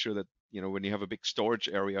want to make sure that, when you have a big storage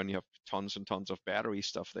area and you have tons and tons of battery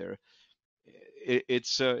stuff there,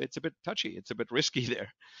 it's a bit touchy. It's a bit risky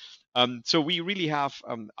there. So we really have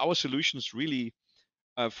our solutions really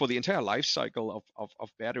for the entire life cycle of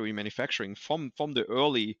battery manufacturing, from the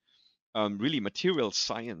early really material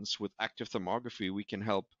science with active thermography. We can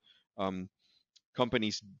help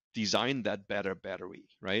companies design that better battery,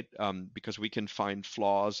 right? Because we can find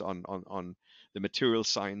flaws on the material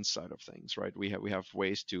science side of things, right? We have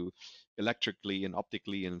ways to electrically and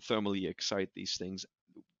optically and thermally excite these things,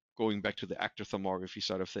 going back to the active thermography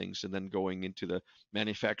side of things, and then going into the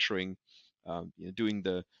manufacturing, doing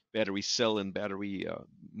the battery cell and battery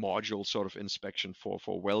module sort of inspection for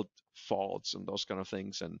weld faults and those kind of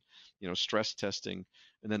things, and stress testing,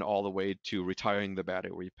 and then all the way to retiring the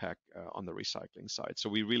battery pack on the recycling side. So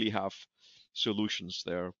we really have solutions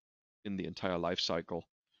there in the entire life cycle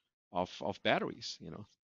of batteries.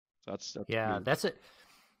 That's yeah, really... that's it.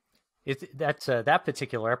 That's that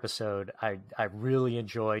particular episode I really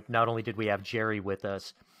enjoyed. Not only did we have Jerry with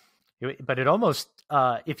us, but it almost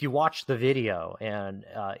if you watch the video, and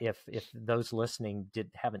if those listening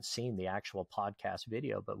haven't seen the actual podcast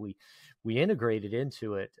video, but we integrated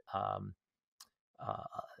into it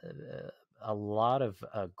a lot of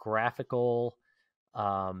graphical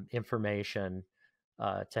information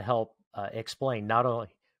to help explain not only,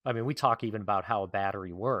 I mean, we talk even about how a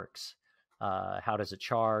battery works. How does it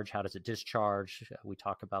charge? How does it discharge? We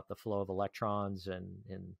talk about the flow of electrons and,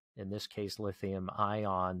 in this case, lithium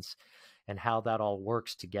ions, and how that all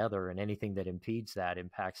works together, and anything that impedes that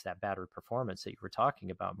impacts that battery performance that you were talking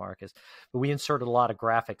about, Markus. But we inserted a lot of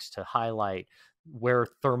graphics to highlight where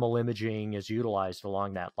thermal imaging is utilized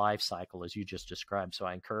along that life cycle, as you just described. So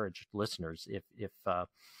I encourage listeners, if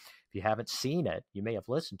you haven't seen it, you may have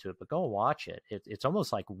listened to it, but go and watch it. It's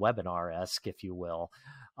almost like webinar-esque, if you will,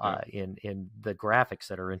 in the graphics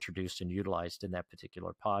that are introduced and utilized in that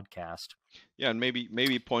particular podcast. Yeah, and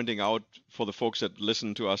maybe pointing out for the folks that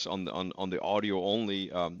listen to us on the audio only,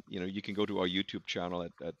 you can go to our YouTube channel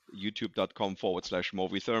at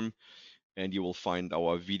youtube.com/MoviTHERM, and you will find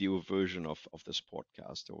our video version of this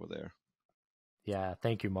podcast over there. Yeah,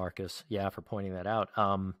 thank you, Markus. Yeah, for pointing that out.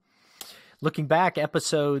 Looking back,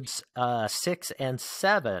 episodes 6 and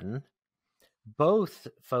 7 both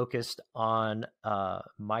focused on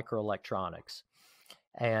microelectronics.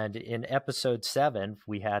 And in episode 7,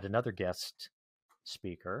 we had another guest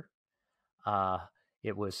speaker.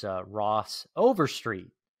 It was Ross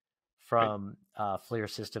Overstreet Right. from FLIR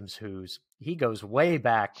Systems, he goes way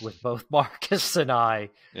back with both Markus and I.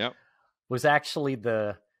 Yeah. Was actually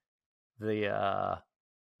the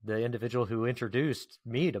individual who introduced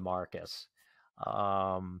me to Markus.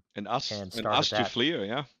 And us And and started us to that. FLIR,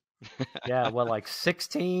 yeah. Yeah, well, like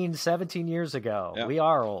 16, 17 years ago. Yeah. We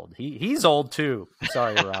are old. He's old too.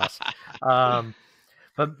 Sorry, Ross.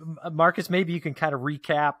 But Markus, maybe you can kind of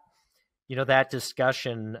recap, that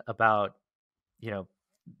discussion about,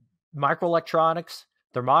 microelectronics,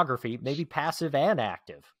 thermography, maybe passive and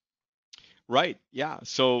active. Right. Yeah.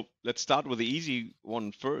 So let's start with the easy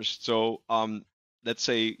one first. So let's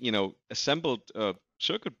say, assembled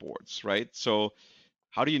circuit boards, right? So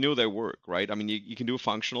how do you know they work, right? I mean, you can do a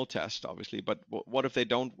functional test, obviously, but what if they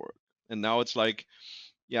don't work? And now it's like,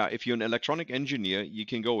 yeah, if you're an electronic engineer, you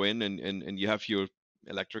can go in and you have your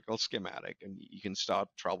electrical schematic and you can start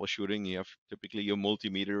troubleshooting. You have typically your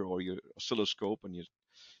multimeter or your oscilloscope and you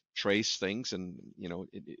trace things, and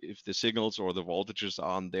if the signals or the voltages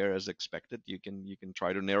aren't there as expected, you can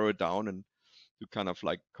try to narrow it down and do kind of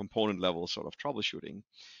like component level sort of troubleshooting.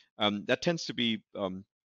 That tends to be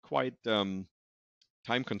quite time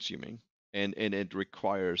consuming, and it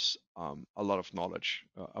requires a lot of knowledge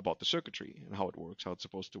about the circuitry and how it works, how it's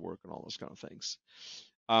supposed to work, and all those kind of things.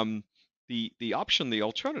 Um, the option, the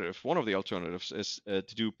alternative, one of the alternatives is to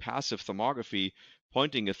do passive thermography,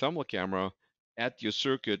 pointing a thermal camera at your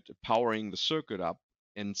circuit, powering the circuit up,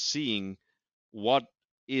 and seeing what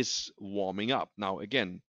is warming up. Now,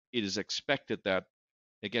 again, it is expected that,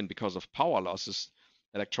 again, because of power losses,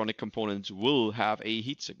 electronic components will have a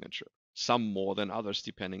heat signature, some more than others,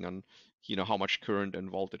 depending on how much current and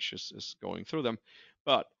voltage is going through them.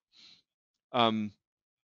 But um,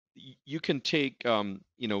 you can take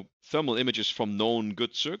thermal images from known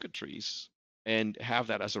good circuitries and have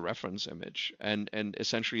that as a reference image, and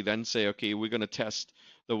essentially then say, okay, we're going to test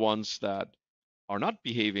the ones that are not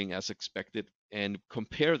behaving as expected and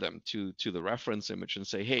compare them to the reference image and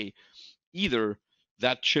say, hey, either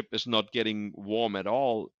that chip is not getting warm at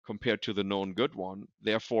all compared to the known good one,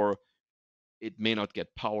 therefore it may not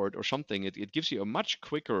get powered or something. It gives you a much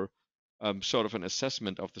quicker sort of an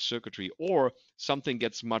assessment of the circuitry, or something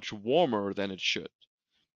gets much warmer than it should.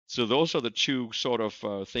 So those are the two sort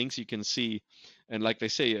of things you can see. And like they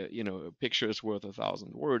say, a picture is worth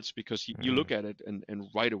 1,000 words, because you look at it and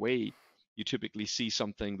right away you typically see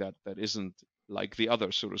something that isn't like the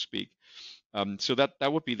other, so to speak. So that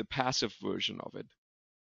would be the passive version of it.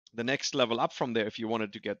 The next level up from there, if you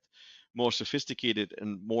wanted to get more sophisticated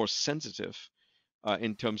and more sensitive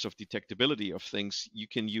in terms of detectability of things, you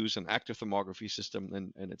can use an active thermography system,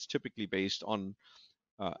 and it's typically based on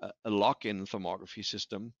a lock-in thermography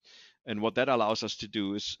system. And what that allows us to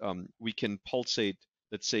do is we can pulsate,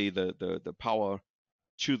 let's say, the power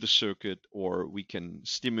to the circuit, or we can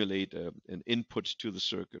stimulate an input to the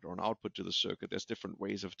circuit or an output to the circuit. There's different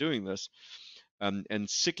ways of doing this, and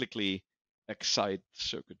cyclically excite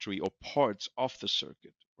circuitry or parts of the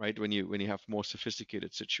circuit, right? When you have more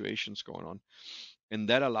sophisticated situations going on, and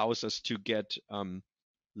that allows us to get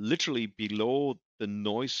literally below the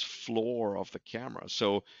noise floor of the camera.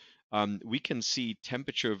 So we can see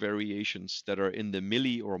temperature variations that are in the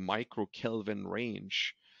milli or micro Kelvin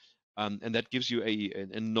range. And that gives you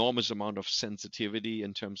an enormous amount of sensitivity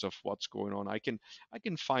in terms of what's going on. I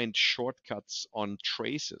can find shortcuts on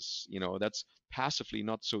traces. That's passively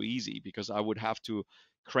not so easy, because I would have to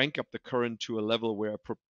crank up the current to a level where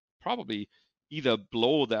I probably either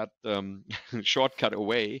blow that shortcut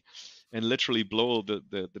away and literally blow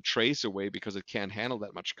the trace away, because it can't handle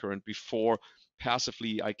that much current, before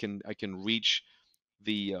passively I can reach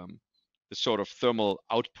the sort of thermal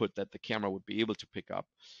output that the camera would be able to pick up.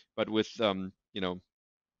 But with an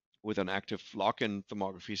active lock-in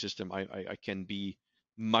thermography system, I can be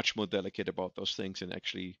much more delicate about those things and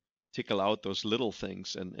actually tickle out those little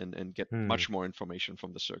things and get much more information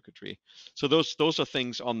from the circuitry. So those are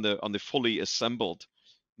things on the fully assembled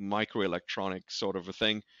microelectronic sort of a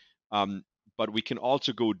thing. But we can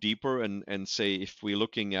also go deeper and say, if we're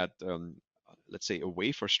looking at let's say a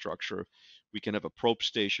wafer structure, we can have a probe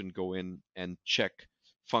station go in and check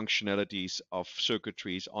functionalities of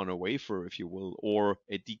circuitries on a wafer, if you will, or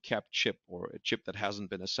a decapped chip, or a chip that hasn't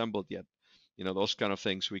been assembled yet. Those kind of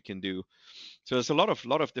things we can do. So there's a lot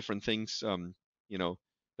of different things,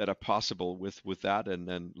 that are possible with that, and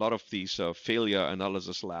a lot of these failure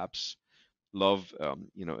analysis labs love,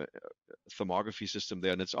 thermography system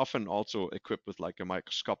there, and it's often also equipped with like a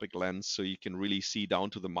microscopic lens, so you can really see down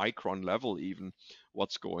to the micron level even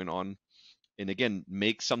what's going on. and again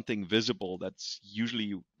make something visible that's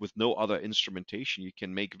usually with no other instrumentation you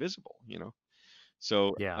can make visible, you know.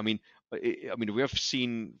 So Yeah. I mean, we have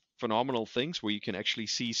seen phenomenal things where you can actually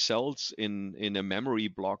see cells in a memory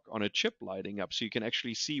block on a chip lighting up, so you can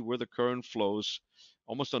actually see where the current flows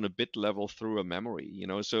almost on a bit level through a memory. You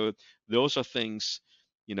know, so those are things,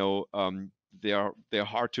 you know, they're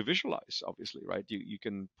hard to visualize, obviously, right? You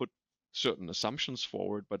can put certain assumptions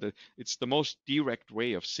forward, but it's the most direct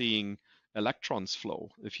way of seeing electrons flow,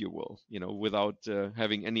 if you will, you know, without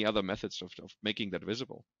having any other methods of making that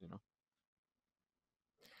visible, you know.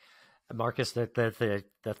 Markus, the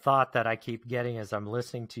thought that I keep getting as I'm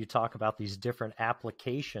listening to you talk about these different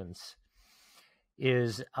applications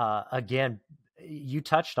is, again, you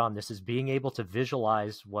touched on this, is being able to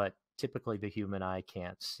visualize what typically the human eye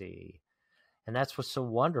can't see. And that's what's so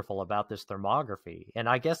wonderful about this thermography. And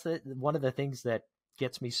I guess that one of the things that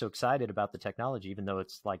gets me so excited about the technology, even though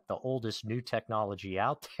it's like the oldest new technology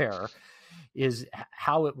out there, is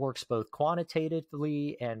how it works both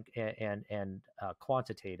quantitatively and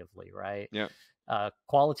quantitatively, right? Yeah.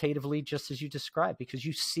 Qualitatively, just as you described, because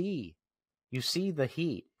you see the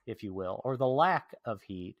heat, if you will, or the lack of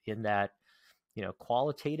heat in that, you know,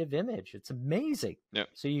 qualitative image. It's amazing. Yeah.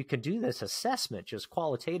 So you can do this assessment just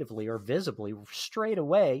qualitatively or visibly straight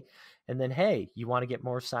away. And then, hey, you want to get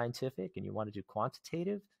more scientific and you want to do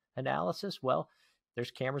quantitative analysis? Well,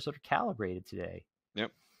 there's cameras that are calibrated today.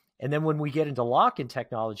 Yep. And then when we get into lock-in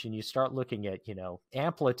technology and you start looking at, you know,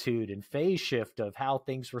 amplitude and phase shift of how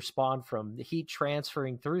things respond from the heat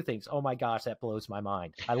transferring through things, oh my gosh, that blows my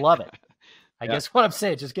mind. I love it. I Yeah. guess what I'm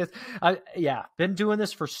saying just gets, been doing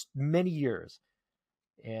this for many years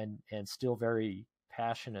and still very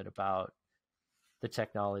passionate about the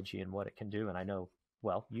technology and what it can do. And I know,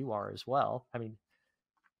 well, you are as well. I mean,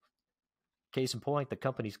 case in point, the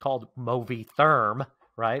company's called MoviTHERM,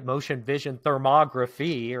 right? Motion Vision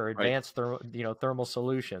Thermography, or Right. advanced thermal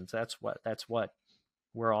solutions. That's what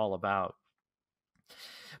we're all about.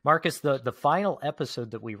 Markus, the final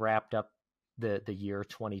episode that we wrapped up the year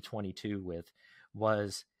 2022 with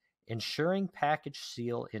was ensuring package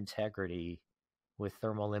seal integrity with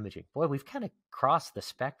thermal imaging. Boy, we've kind of crossed the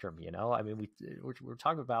spectrum, you know. I mean, we're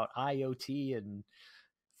talking about IoT and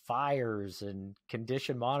fires and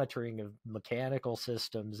condition monitoring of mechanical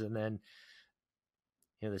systems, and then,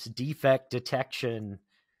 you know, this defect detection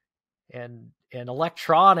and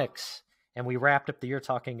electronics. And we wrapped up the year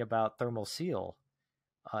talking about thermal seal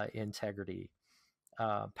integrity,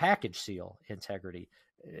 package seal integrity.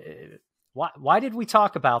 Why did we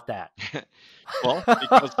talk about that? Well,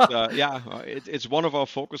 because it's one of our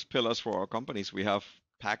focus pillars for our companies. We have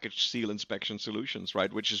package seal inspection solutions,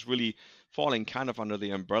 right, which is really falling kind of under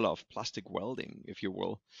the umbrella of plastic welding, if you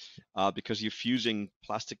will, because you're fusing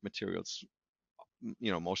plastic materials,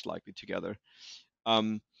 you know, most likely together.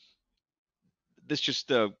 This just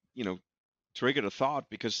you know, triggered a thought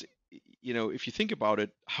because, you know, if you think about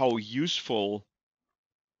it, how useful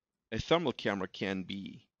a thermal camera can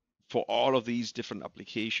be for all of these different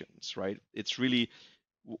applications, right? It's really,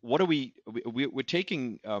 what are we're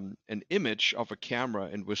taking an image of a camera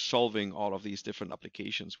and we're solving all of these different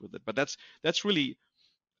applications with it. But that's really,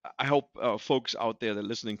 I hope folks out there that are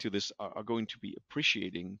listening to this are going to be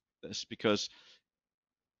appreciating this, because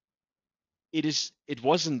it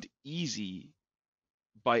wasn't easy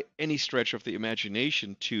by any stretch of the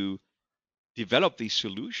imagination to develop these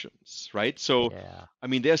solutions, right? So, Yeah. I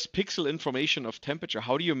mean, there's pixel information of temperature.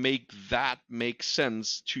 How do you make that make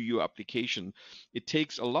sense to your application? It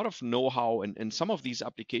takes a lot of know-how, and some of these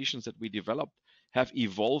applications that we developed have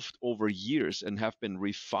evolved over years and have been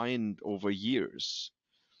refined over years.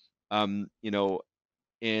 You know,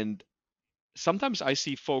 and sometimes I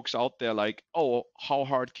see folks out there like, oh, how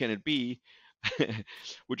hard can it be?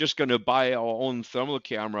 We're just going to buy our own thermal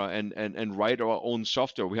camera and write our own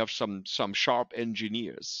software. We have some sharp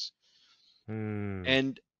engineers.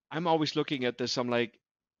 And I'm always looking at this, I'm like,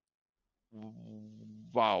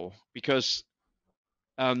 wow, because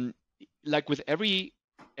like with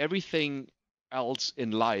everything else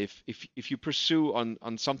in life, if you pursue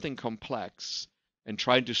on something complex and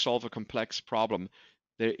trying to solve a complex problem,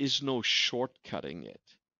 there is no shortcutting it.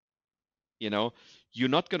 You know, you're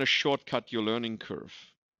not going to shortcut your learning curve.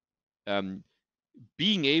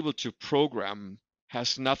 Being able to program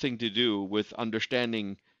has nothing to do with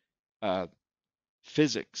understanding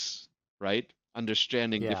physics, right?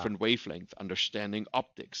 Understanding Yeah. different wavelengths, understanding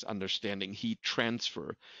optics, understanding heat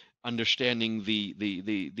transfer, understanding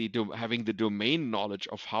having the domain knowledge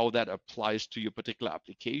of how that applies to your particular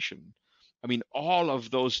application. I mean, all of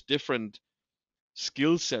those different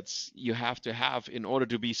skill sets you have to have in order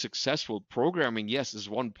to be successful. Programming, yes, is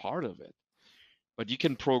one part of it. but you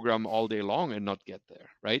can program all day long and not get there,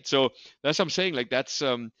 right? So that's what I'm saying. Like that's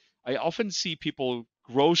I often see people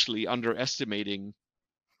grossly underestimating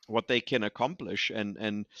what they can accomplish,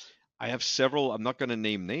 and I have several. I'm not going to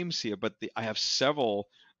name names here, but I have several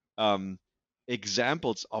um,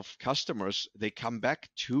 examples of customers. They come back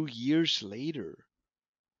 2 years later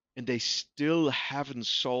and they still haven't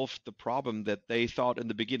solved the problem that they thought in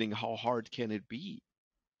the beginning, how hard can it be?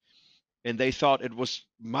 And they thought it was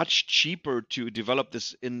much cheaper to develop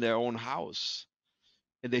this in their own house,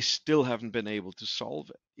 and they still haven't been able to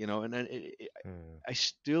solve it, and I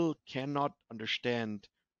still cannot understand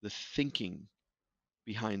the thinking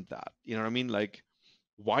behind that. You know what I mean? Like,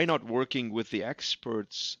 why not working with the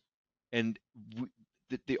experts? And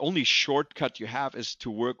the only shortcut you have is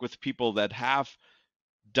to work with people that have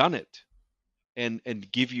done it and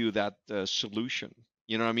give you that solution.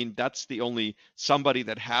 You know what I mean? That's the only somebody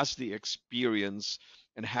that has the experience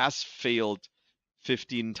and has failed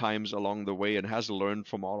 15 times along the way and has learned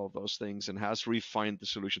from all of those things and has refined the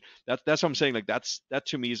solution. That's what I'm saying. Like that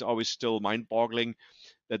to me is always still mind-boggling,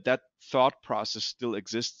 that thought process still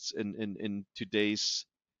exists in today's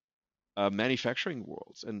manufacturing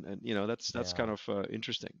worlds, and that's kind of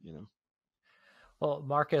interesting. Well,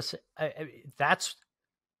 Markus, that's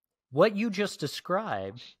what you just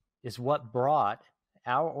described is what brought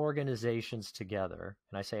our organizations together.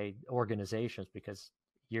 And I say organizations because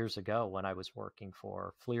years ago when I was working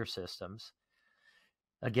for FLIR Systems,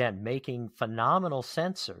 again, making phenomenal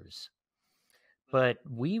sensors, but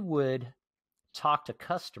we would talk to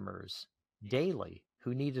customers daily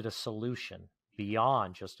who needed a solution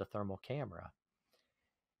beyond just a thermal camera.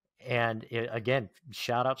 And again,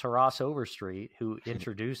 shout out to Ross Overstreet, who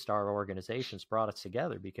introduced our organizations, brought us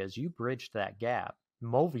together because you bridged that gap.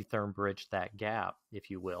 MoviTHERM bridged that gap, if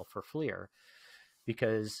you will, for FLIR,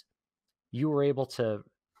 because you were able to,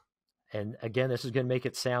 and again, this is going to make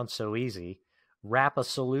it sound so easy, wrap a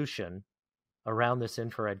solution around this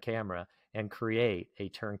infrared camera and create a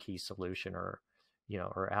turnkey solution or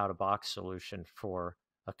out-of-box solution for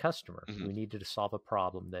a customer Mm-hmm. who needed to solve a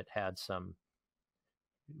problem that had some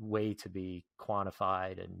way to be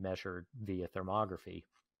quantified and measured via thermography.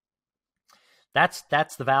 That's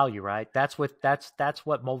the value, right? That's what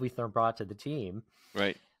MoviTHERM brought to the team,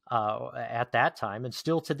 right? At that time, and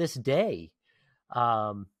still to this day,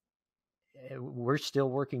 we're still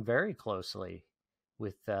working very closely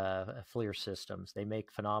with FLIR Systems. They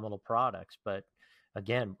make phenomenal products, but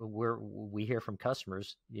again, we hear from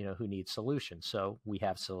customers, who need solutions. So we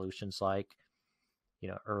have solutions like,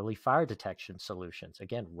 early fire detection solutions.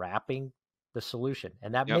 Again, wrapping the solution,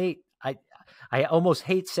 and that Yep. I almost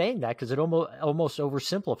hate saying that because it almost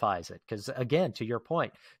oversimplifies it. Because again, to your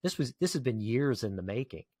point, this has been years in the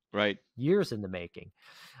making. Right. Years in the making.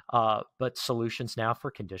 But solutions now for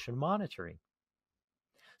condition monitoring,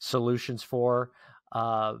 solutions for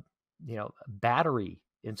battery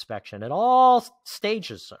inspection at all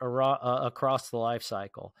stages across the life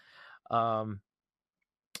cycle,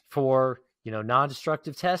 for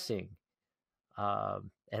non-destructive testing,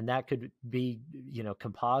 and that could be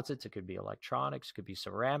composites, it could be electronics, could be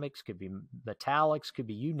ceramics, could be metallics, could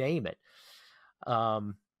be you name it.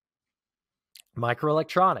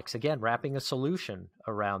 Microelectronics, again, wrapping a solution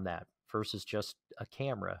around that versus just a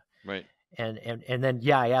camera. Right. And then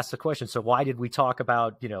I asked the question, so why did we talk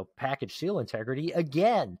about package seal integrity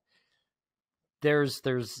again? There's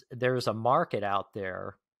a market out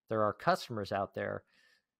there. There are customers out there.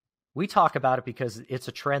 We talk about it because it's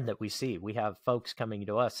a trend that we see. We have folks coming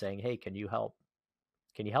to us saying, hey, can you help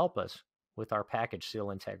us with our package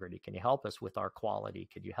seal integrity? Can you help us with our quality?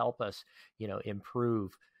 Can you help us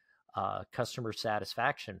improve customer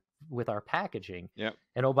satisfaction with our packaging? Yep.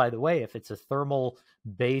 And oh, by the way, if it's a thermal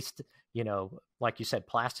based, like you said,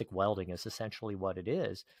 plastic welding is essentially what it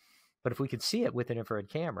is. But if we can see it with an infrared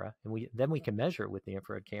camera and then we can measure it with the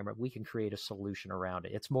infrared camera, we can create a solution around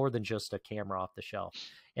it. It's more than just a camera off the shelf.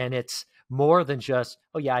 And it's more than just,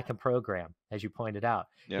 oh yeah, I can program, as you pointed out.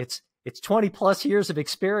 Yep. It's 20 plus years of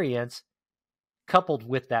experience coupled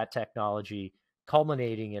with that technology,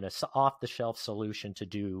 culminating in a off the shelf solution to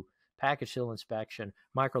do package seal inspection,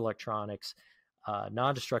 microelectronics,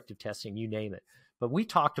 non-destructive testing, you name it. But we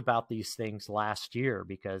talked about these things last year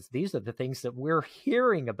because these are the things that we're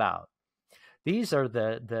hearing about. These are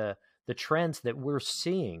the trends that we're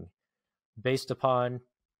seeing based upon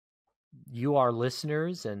you, our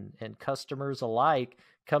listeners and customers alike,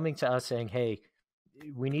 coming to us saying, hey,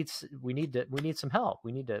 we need some help.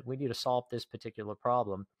 We need to solve this particular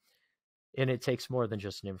problem. And it takes more than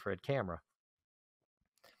just an infrared camera.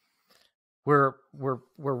 We're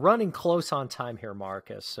running close on time here,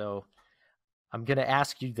 Markus. So I'm going to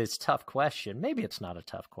ask you this tough question. Maybe it's not a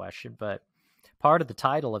tough question, but part of the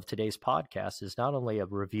title of today's podcast is not only a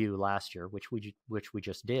review last year, which we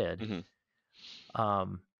just did,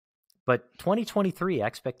 Mm-hmm. but 2023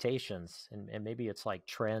 expectations, and maybe it's like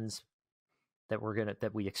trends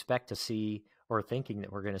that we expect to see or thinking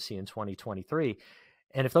that we're going to see in 2023.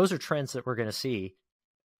 And if those are trends that we're going to see,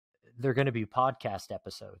 they're going to be podcast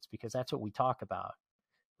episodes, because that's what we talk about.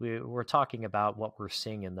 We're talking about what we're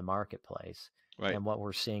seeing in the marketplace, Right. and what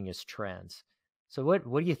we're seeing as trends. So what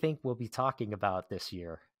do you think we'll be talking about this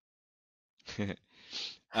year?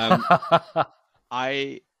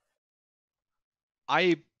 I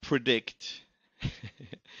predict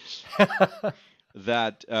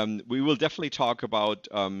that we will definitely talk about,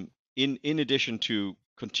 in addition to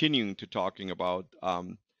continuing to talking about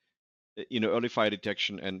early fire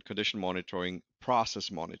detection and condition monitoring, process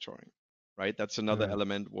monitoring, right? That's another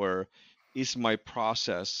element where, is my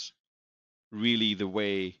process really the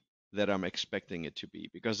way that I'm expecting it to be?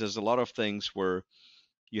 Because there's a lot of things where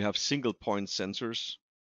you have single point sensors,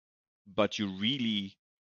 but you really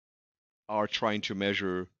are trying to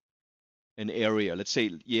measure an area. Let's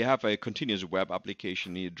say you have a continuous web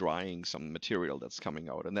application, you're drying some material that's coming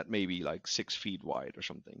out, and that may be like 6 feet wide or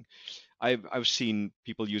something. I've seen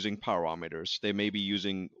people using pyrometers. They may be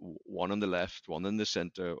using one on the left, one in the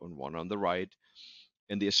center, and one on the right.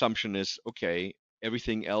 And the assumption is, okay,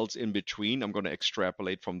 everything else in between, I'm going to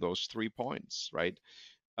extrapolate from those 3 points, right?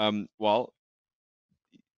 Well,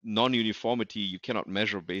 non-uniformity you cannot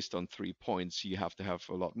measure based on 3 points. You have to have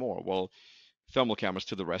a lot more. Well, thermal cameras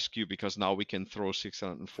to the rescue, because now we can throw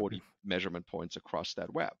 640 measurement points across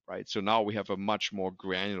that web, right? So now we have a much more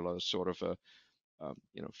granular sort of a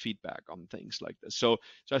feedback on things like this. So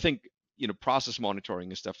I think process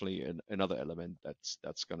monitoring is definitely another element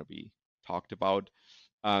that's going to be talked about.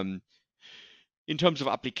 In terms of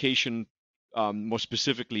application, more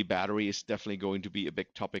specifically, battery is definitely going to be a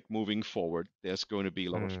big topic moving forward. There's going to be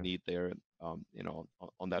a lot of need there,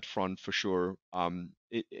 on that front for sure.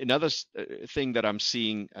 Another thing that I'm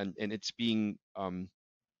seeing, and it's being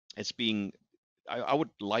I would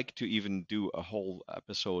like to even do a whole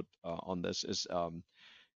episode on this, is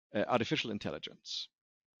artificial intelligence,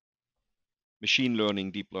 machine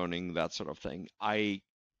learning, deep learning, that sort of thing. I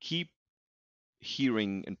keep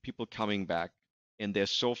hearing and people coming back, and they're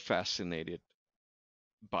so fascinated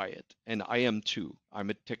by it. And I am too. I'm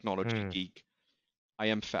a technology geek. I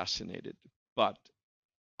am fascinated. But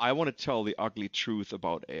I want to tell the ugly truth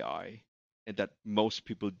about AI, and that most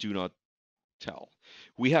people do not tell.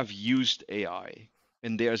 We have used AI,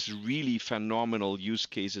 and there's really phenomenal use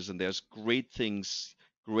cases, and there's great things,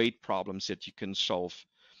 great problems that you can solve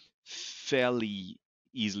fairly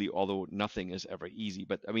easily, although nothing is ever easy.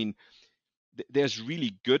 But I mean, there's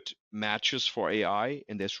really good matches for AI,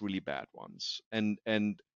 and there's really bad ones. And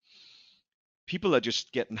people are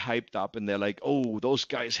just getting hyped up, and they're like, oh, those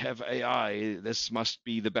guys have AI. This must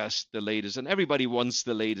be the best, the latest. And everybody wants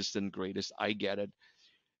the latest and greatest. I get it.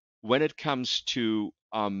 When it comes to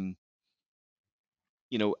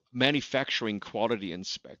manufacturing quality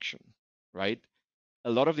inspection, right? A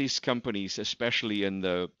lot of these companies, especially in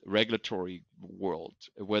the regulatory world,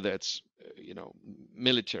 whether it's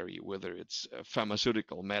military, whether it's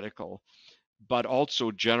pharmaceutical, medical, but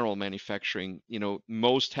also general manufacturing,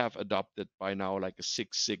 most have adopted by now like a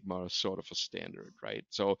Six Sigma sort of a standard, right?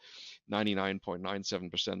 So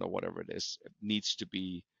 99.97% or whatever it is, it needs to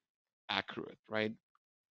be accurate, right?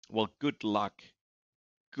 Well, good luck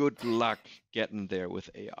getting there with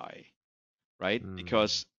AI, right?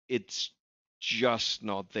 Because it's just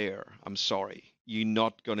not there. I'm sorry. You're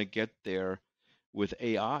not going to get there with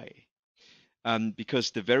AI.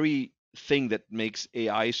 Because the very thing that makes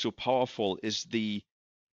AI so powerful is the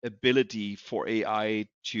ability for AI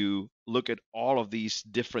to look at all of these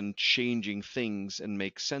different changing things and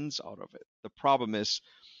make sense out of it. The problem is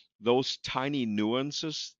those tiny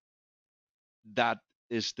nuances, that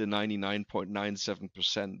is the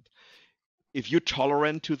 99.97%. If you're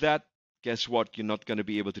tolerant to that, guess what? You're not going to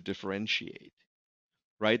be able to differentiate,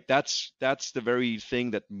 right? That's the very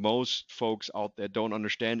thing that most folks out there don't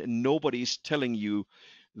understand, and nobody's telling you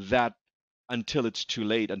that until it's too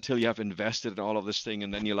late, until you have invested in all of this thing,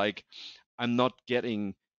 and then you're like, I'm not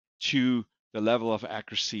getting to the level of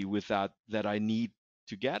accuracy with that I need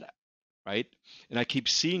to get at, right? And I keep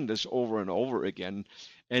seeing this over and over again.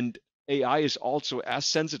 And AI is also as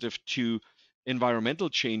sensitive to environmental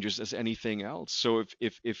changes as anything else. So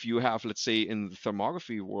if you have, let's say in the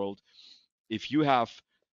thermography world, if you have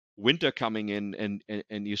winter coming in,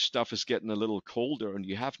 and your stuff is getting a little colder, and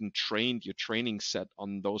you haven't trained your training set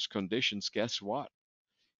on those conditions, guess what?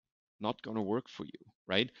 not going to work for you,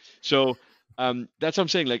 right? So that's what I'm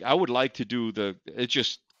saying. Like, I would like to do it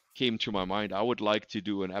just came to my mind. I would like to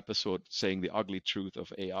do an episode saying the ugly truth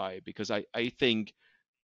of AI, because I think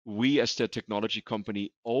we as the technology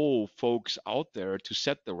company owe folks out there to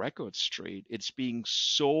set the record straight. It's being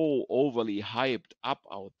so overly hyped up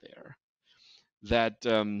out there that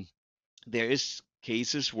there is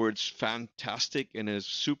cases where it's fantastic and is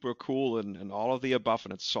super cool and all of the above,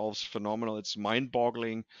 and it solves phenomenal. It's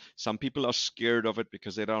mind-boggling. Some people are scared of it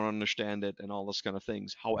because they don't understand it and all those kind of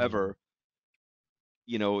things. However,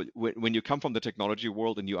 when you come from the technology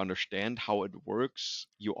world and you understand how it works,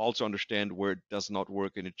 you also understand where it does not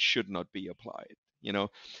work and it should not be applied. So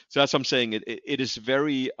that's what I'm saying. It is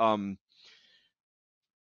very how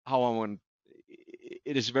I want.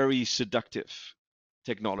 It is very seductive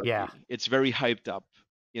technology. Yeah. It's very hyped up.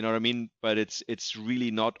 You know what I mean? But it's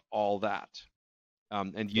really not all that.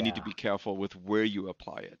 And you need to Yeah. be careful with where you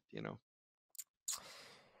apply it.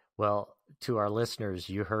 Well, to our listeners,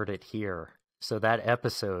 you heard it here. So that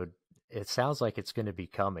episode, it sounds like it's going to be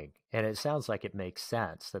coming, and it sounds like it makes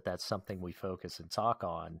sense that that's something we focus and talk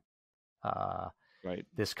on Right.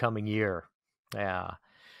 this coming year. Yeah.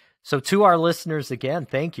 So to our listeners, again,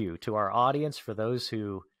 thank you to our audience, for those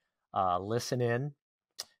who listen in,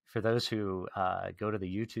 for those who go to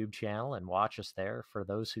the YouTube channel and watch us there, for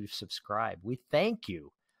those who subscribe. We thank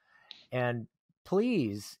you. And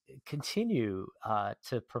please continue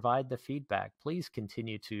to provide the feedback. Please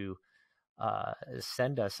continue to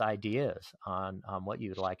send us ideas on what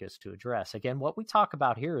you'd like us to address. Again, what we talk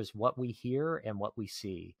about here is what we hear and what we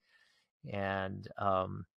see. And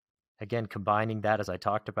again, combining that, as I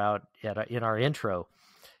talked about in our intro,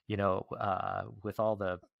 with all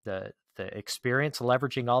the experience,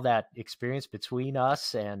 leveraging all that experience between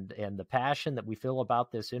us and the passion that we feel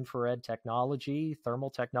about this infrared technology, thermal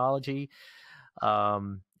technology,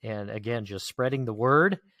 and again, just spreading the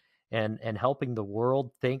word and helping the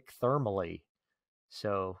world think thermally.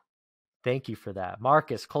 So thank you for that.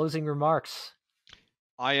 Markus, closing remarks.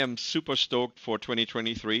 I am super stoked for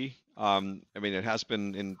 2023. I mean, it has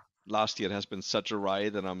been in last year. It has been such a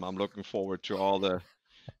ride, and I'm looking forward to all the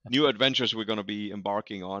new adventures we're going to be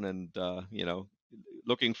embarking on, and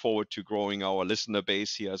looking forward to growing our listener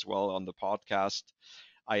base here as well on the podcast.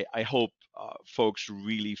 I hope folks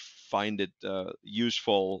really find it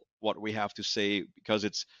useful what we have to say, because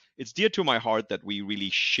it's dear to my heart that we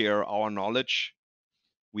really share our knowledge.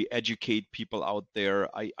 We educate people out there.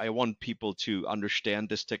 I want people to understand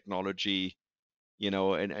this technology,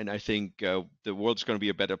 and I think the world's going to be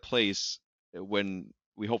a better place when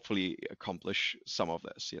we hopefully accomplish some of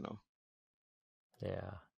this.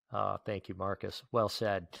 Yeah. Thank you, Markus. Well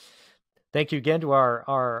said. Thank you again to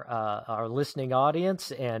our listening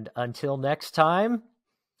audience, and until next time,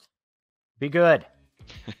 be good.